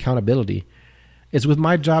goddamn accountability. It's with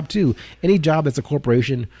my job too. Any job that's a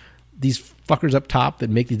corporation, these fuckers up top that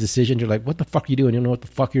make these decisions, you're like, what the fuck are you doing? You don't know what the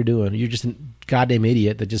fuck you're doing. You're just a goddamn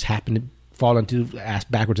idiot that just happened to fall ass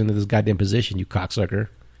backwards into this goddamn position, you cocksucker.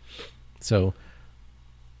 So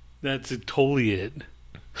that's totally it.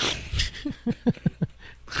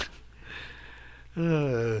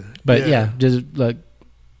 But yeah, just like,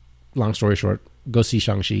 long story short, go see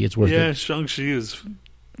Shang-Chi. It's worth it. Yeah, Shang-Chi is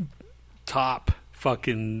top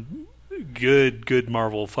fucking good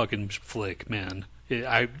Marvel fucking flick, man.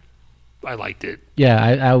 I liked it.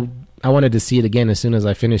 Yeah, I wanted to see it again as soon as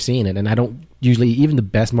I finished seeing it, and I don't usually, even the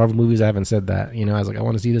best Marvel movies, I haven't said that. I was like, I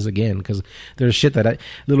want to see this again, because there's shit that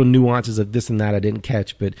little nuances of this and that I didn't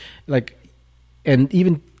catch, but like, and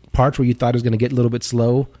even parts where you thought it was going to get a little bit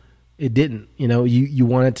slow, it didn't. You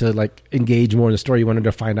wanted to like engage more in the story. You wanted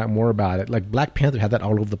to find out more about it. Like Black Panther had that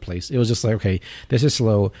all over the place. It was just like, okay, this is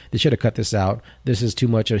slow. They should have cut this out. This is too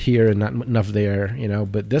much here and not enough there.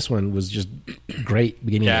 But this one was just great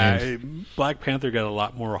beginning to end. Black Panther got a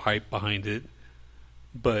lot more hype behind it,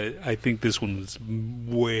 but I think this one was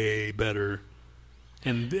way better.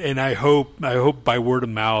 And I hope by word of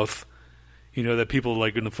mouth, that people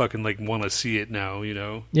like going to fucking like want to see it now.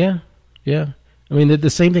 Yeah. I mean, the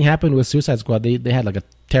same thing happened with Suicide Squad. They had like a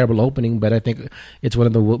terrible opening, but I think it's one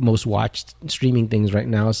of the most watched streaming things right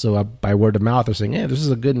now. So by word of mouth, they're saying, yeah, this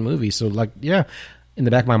is a good movie. So like, yeah, in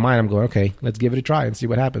the back of my mind, I'm going, okay, let's give it a try and see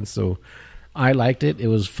what happens. So I liked it. It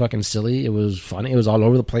was fucking silly. It was funny. It was all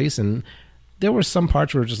over the place. And there were some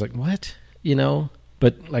parts where it was just like, what?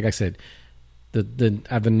 But like I said,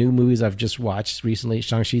 the new movies I've just watched recently,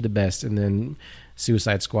 Shang-Chi the best, and then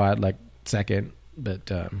Suicide Squad like second.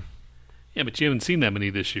 But yeah, but you haven't seen that many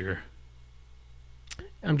this year.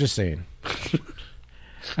 I'm just saying.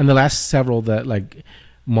 And the last several that like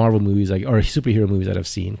Marvel movies, like, or superhero movies that I've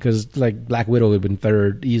seen, because like Black Widow would have been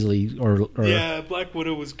third easily. Or yeah, Black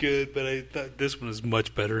Widow was good, but I thought this one was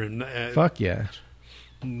much better. And fuck yeah,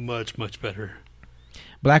 much better.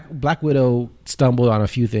 Black Widow stumbled on a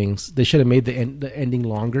few things. They should have made the ending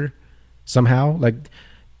longer somehow. Like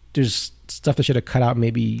there's stuff they should have cut out,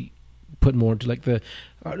 maybe put more into like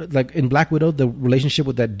in Black Widow, the relationship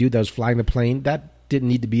with that dude that was flying the plane, that didn't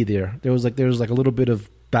need to be there. There was like a little bit of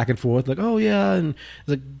back and forth, like, oh yeah, and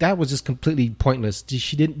like that was just completely pointless. They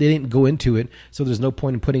didn't go into it, so there's no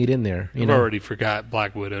point in putting it in there. I've already forgot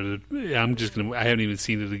Black Widow. I haven't even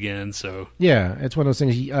seen it again. So yeah, it's one of those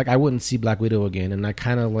things. Like I wouldn't see Black Widow again, and I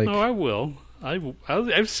kind of like. No, I will.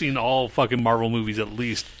 I've seen all fucking Marvel movies at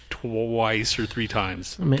least twice or three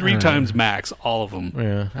times. I mean, 3 times max, all of them.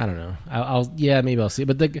 Yeah, I don't know. Maybe I'll see it.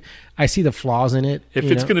 But I see the flaws in it. If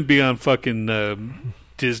it's going to be on fucking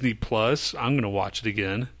Disney Plus, I'm going to watch it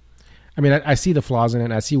again. I mean, I see the flaws in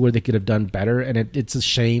it. I see where they could have done better, and it's a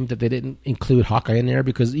shame that they didn't include Hawkeye in there,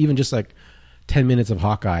 because even just like 10 minutes of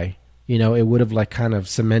Hawkeye, it would have like kind of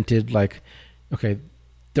cemented like, okay,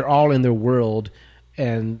 they're all in their world,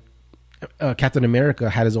 and Captain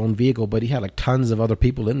America had his own vehicle, but he had like tons of other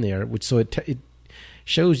people in there, which so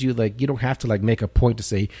shows you like you don't have to like make a point to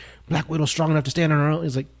say Black Widow's strong enough to stand on her own.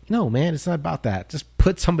 It's like, no, man, it's not about that. Just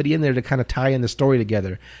put somebody in there to kind of tie in the story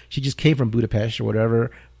together. She just came from Budapest or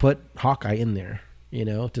whatever. Put Hawkeye in there, you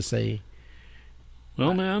know, to say.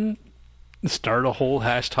 Well, man, start a whole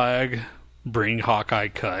hashtag. Bring Hawkeye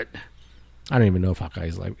cut. I don't even know if Hawkeye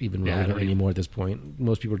is like even relevant anymore at this point.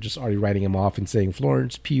 Most people are just already writing him off and saying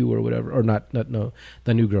Florence Pugh or whatever, or not no,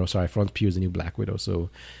 the new girl. Sorry, Florence Pugh is the new Black Widow. So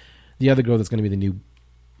the other girl that's going to be the new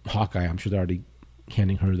Hawkeye, I'm sure they're already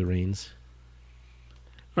handing her the reins.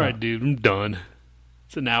 All right, dude, I'm done.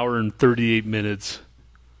 It's an hour and 38 minutes.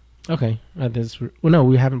 Okay, no,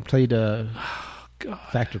 we haven't played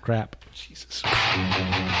Fact or Crap. Jesus.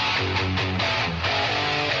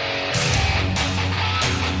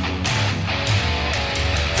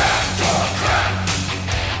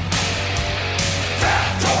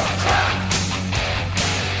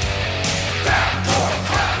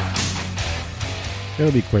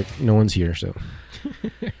 It'll be quick. No one's here, so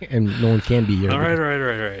and no one can be here. All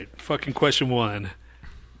right. Fucking question 1.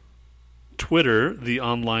 Twitter, the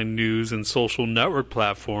online news and social network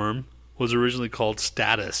platform, was originally called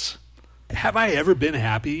Status. Have I ever been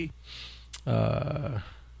happy?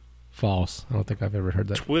 False. I don't think I've ever heard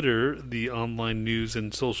that. Twitter, the online news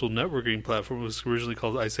and social networking platform, was originally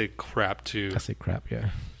called I Say Crap too. I Say Crap, yeah.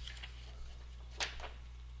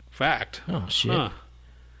 Fact. Oh, shit.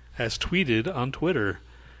 As tweeted on Twitter.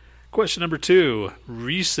 Question number 2.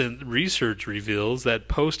 Recent research reveals that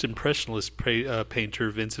post-impressionist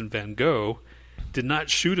painter Vincent van Gogh did not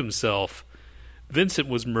shoot himself. Vincent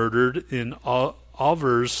was murdered in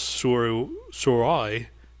Auvers-sur-Oise,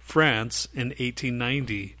 France in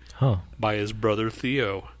 1890 by his brother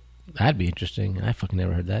Theo. That'd be interesting. I fucking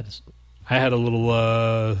never heard that. I had a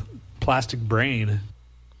little plastic brain.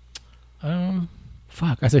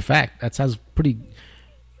 Fuck. I say fact. That sounds pretty...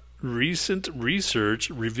 Recent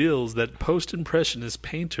research reveals that post-impressionist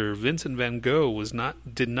painter Vincent van Gogh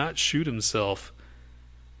did not shoot himself.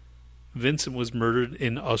 Vincent was murdered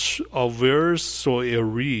in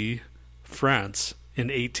Auvers-sur-Oise, France, in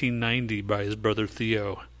 1890 by his brother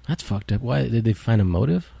Theo. That's fucked up. Why did they find a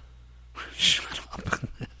motive? Shut up.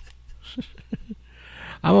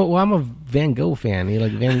 I'm a Van Gogh fan.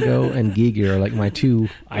 Like Van Gogh and Giger are like my two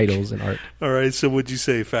idols in art. All right. So, would you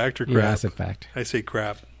say fact or crap? Yeah, I said fact. I say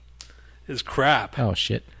crap. It's crap. Oh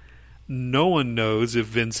shit. No one knows if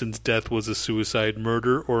Vincent's death was a suicide,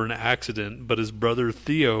 murder, or an accident, but his brother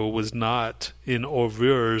Theo was not in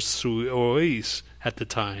Auvers-sur-Oise at the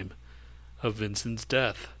time of Vincent's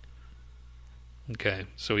death. Okay,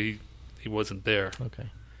 so he wasn't there. Okay.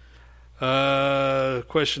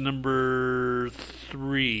 Question number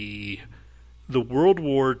 3. The World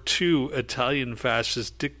War II Italian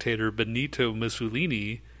fascist dictator Benito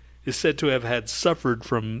Mussolini is said to have had suffered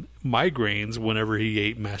from migraines whenever he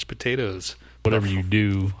ate mashed potatoes. Whatever you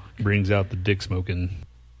do brings out the dick smoking.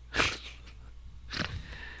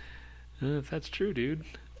 If that's true, dude.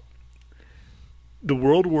 The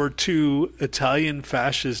World War II Italian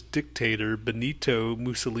fascist dictator Benito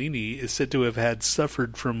Mussolini is said to have had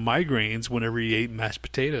suffered from migraines whenever he ate mashed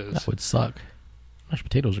potatoes. That would suck. Mashed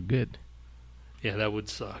potatoes are good. Yeah, that would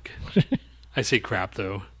suck. I say crap,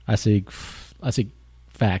 though. I say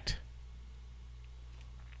fact.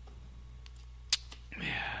 Yeah.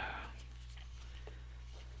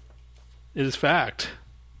 It is fact.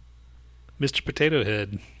 Mr. Potato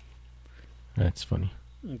Head. That's funny.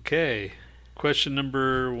 Okay. Question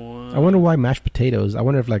number 1. I wonder why mashed potatoes. I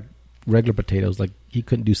wonder if like regular potatoes, like he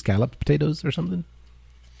couldn't do scalloped potatoes or something.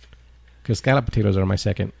 Because scalloped potatoes are my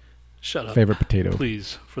second favorite potato.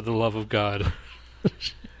 Please, for the love of God.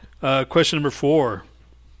 Question number 4.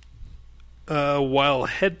 While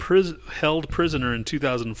held prisoner in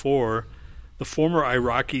 2004, the former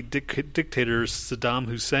Iraqi dictator Saddam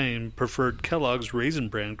Hussein preferred Kellogg's Raisin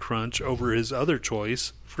Bran Crunch over his other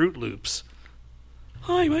choice, Fruit Loops.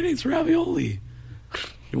 Hi, my name's Ravioli.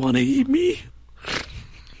 You want to eat me?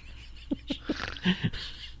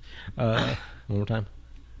 One more time.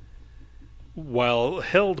 While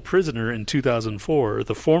held prisoner in 2004,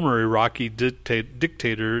 the former Iraqi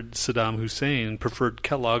dictator Saddam Hussein preferred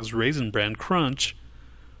Kellogg's Raisin Bran Crunch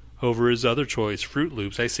over his other choice, Fruit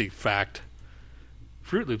Loops. I say fact.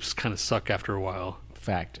 Fruit Loops kind of suck after a while.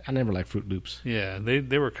 Fact. I never liked Fruit Loops. Yeah,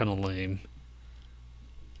 they were kind of lame.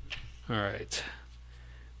 All right.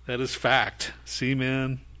 That is fact. See,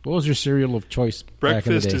 man. What was your cereal of choice?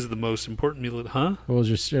 Breakfast is the most important meal. Huh? What was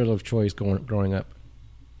your cereal of choice growing up?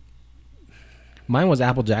 Mine was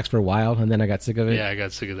Apple Jacks for a while, and then I got sick of it. Yeah, I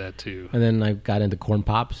got sick of that too. And then I got into Corn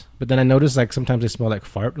Pops, but then I noticed like sometimes they smell like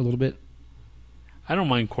fart a little bit. I don't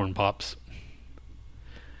mind Corn Pops.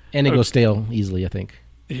 And it goes stale easily, I think.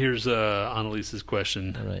 Here's Annalise's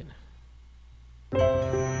question. All right.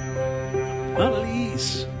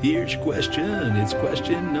 Annalise, here's your question. It's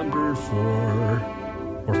question number 4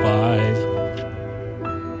 or 5.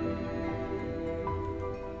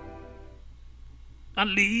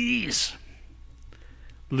 Annalise.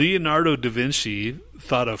 Leonardo da Vinci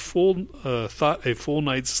thought a full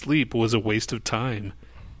night's sleep was a waste of time.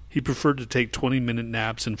 He preferred to take 20-minute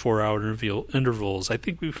naps and 4-hour intervals. I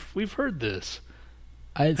think we've heard this.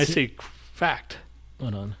 I say fact.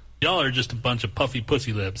 Hold on. Y'all are just a bunch of puffy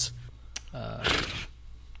pussy lips. I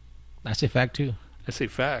say fact too. I say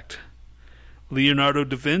fact. Leonardo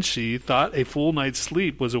da Vinci thought a full night's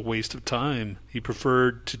sleep was a waste of time. He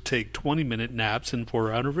preferred to take 20-minute naps and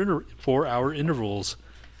 4-hour intervals.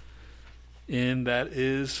 And that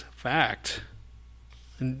is fact.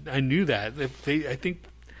 And I knew that.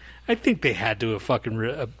 I think they had to have fucking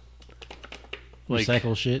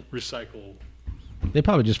recycle shit. Recycle. They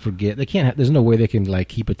probably just forget. They can't. There's no way they can like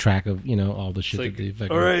keep a track of all the shit that they.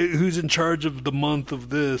 All right, who's in charge of the month of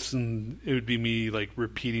this? And it would be me, like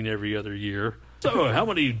repeating every other year. So, how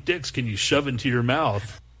many dicks can you shove into your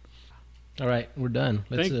mouth? All right, we're done.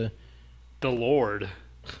 Let's Thank the Lord.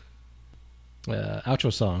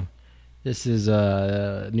 Outro song. This is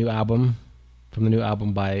a new album from the new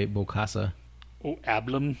album by Bokassa. Oh,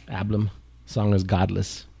 Ablum. Ablum. Song is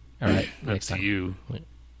Godless. All right, that's time. You. Wait.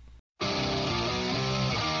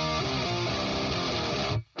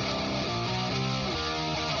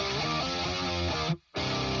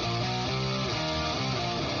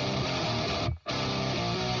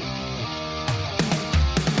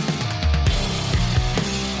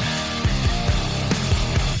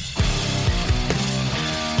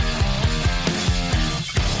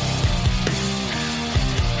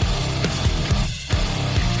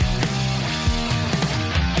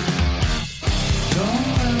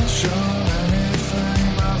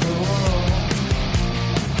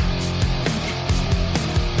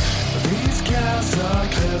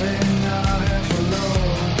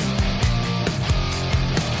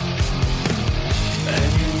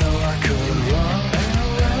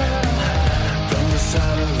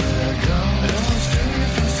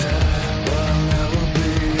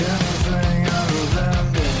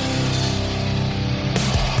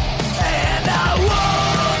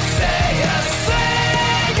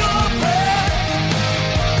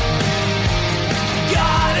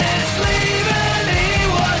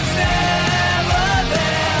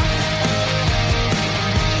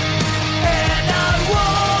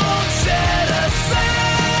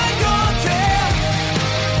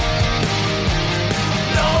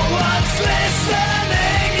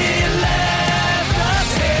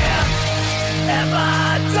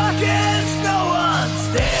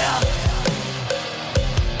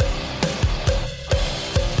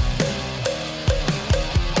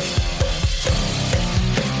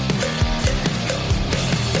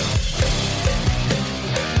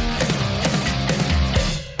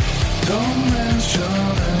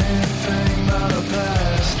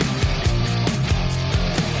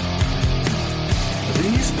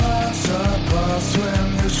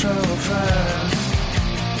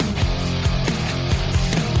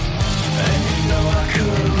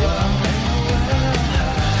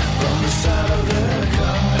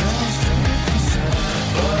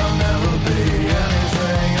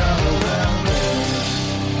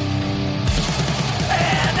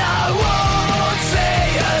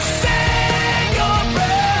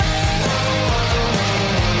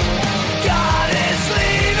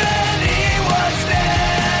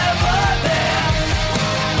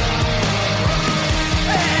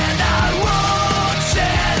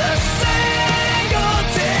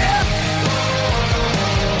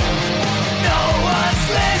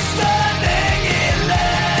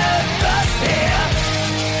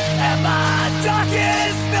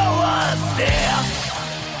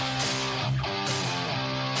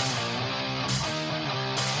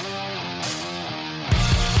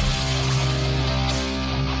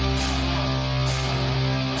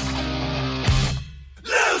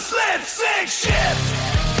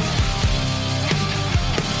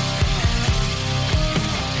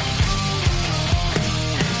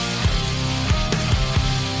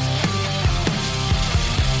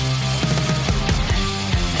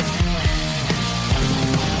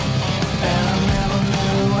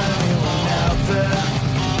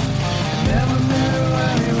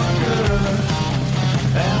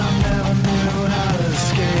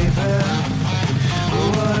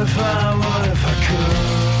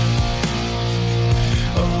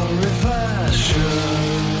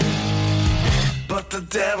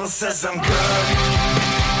 Says I'm good.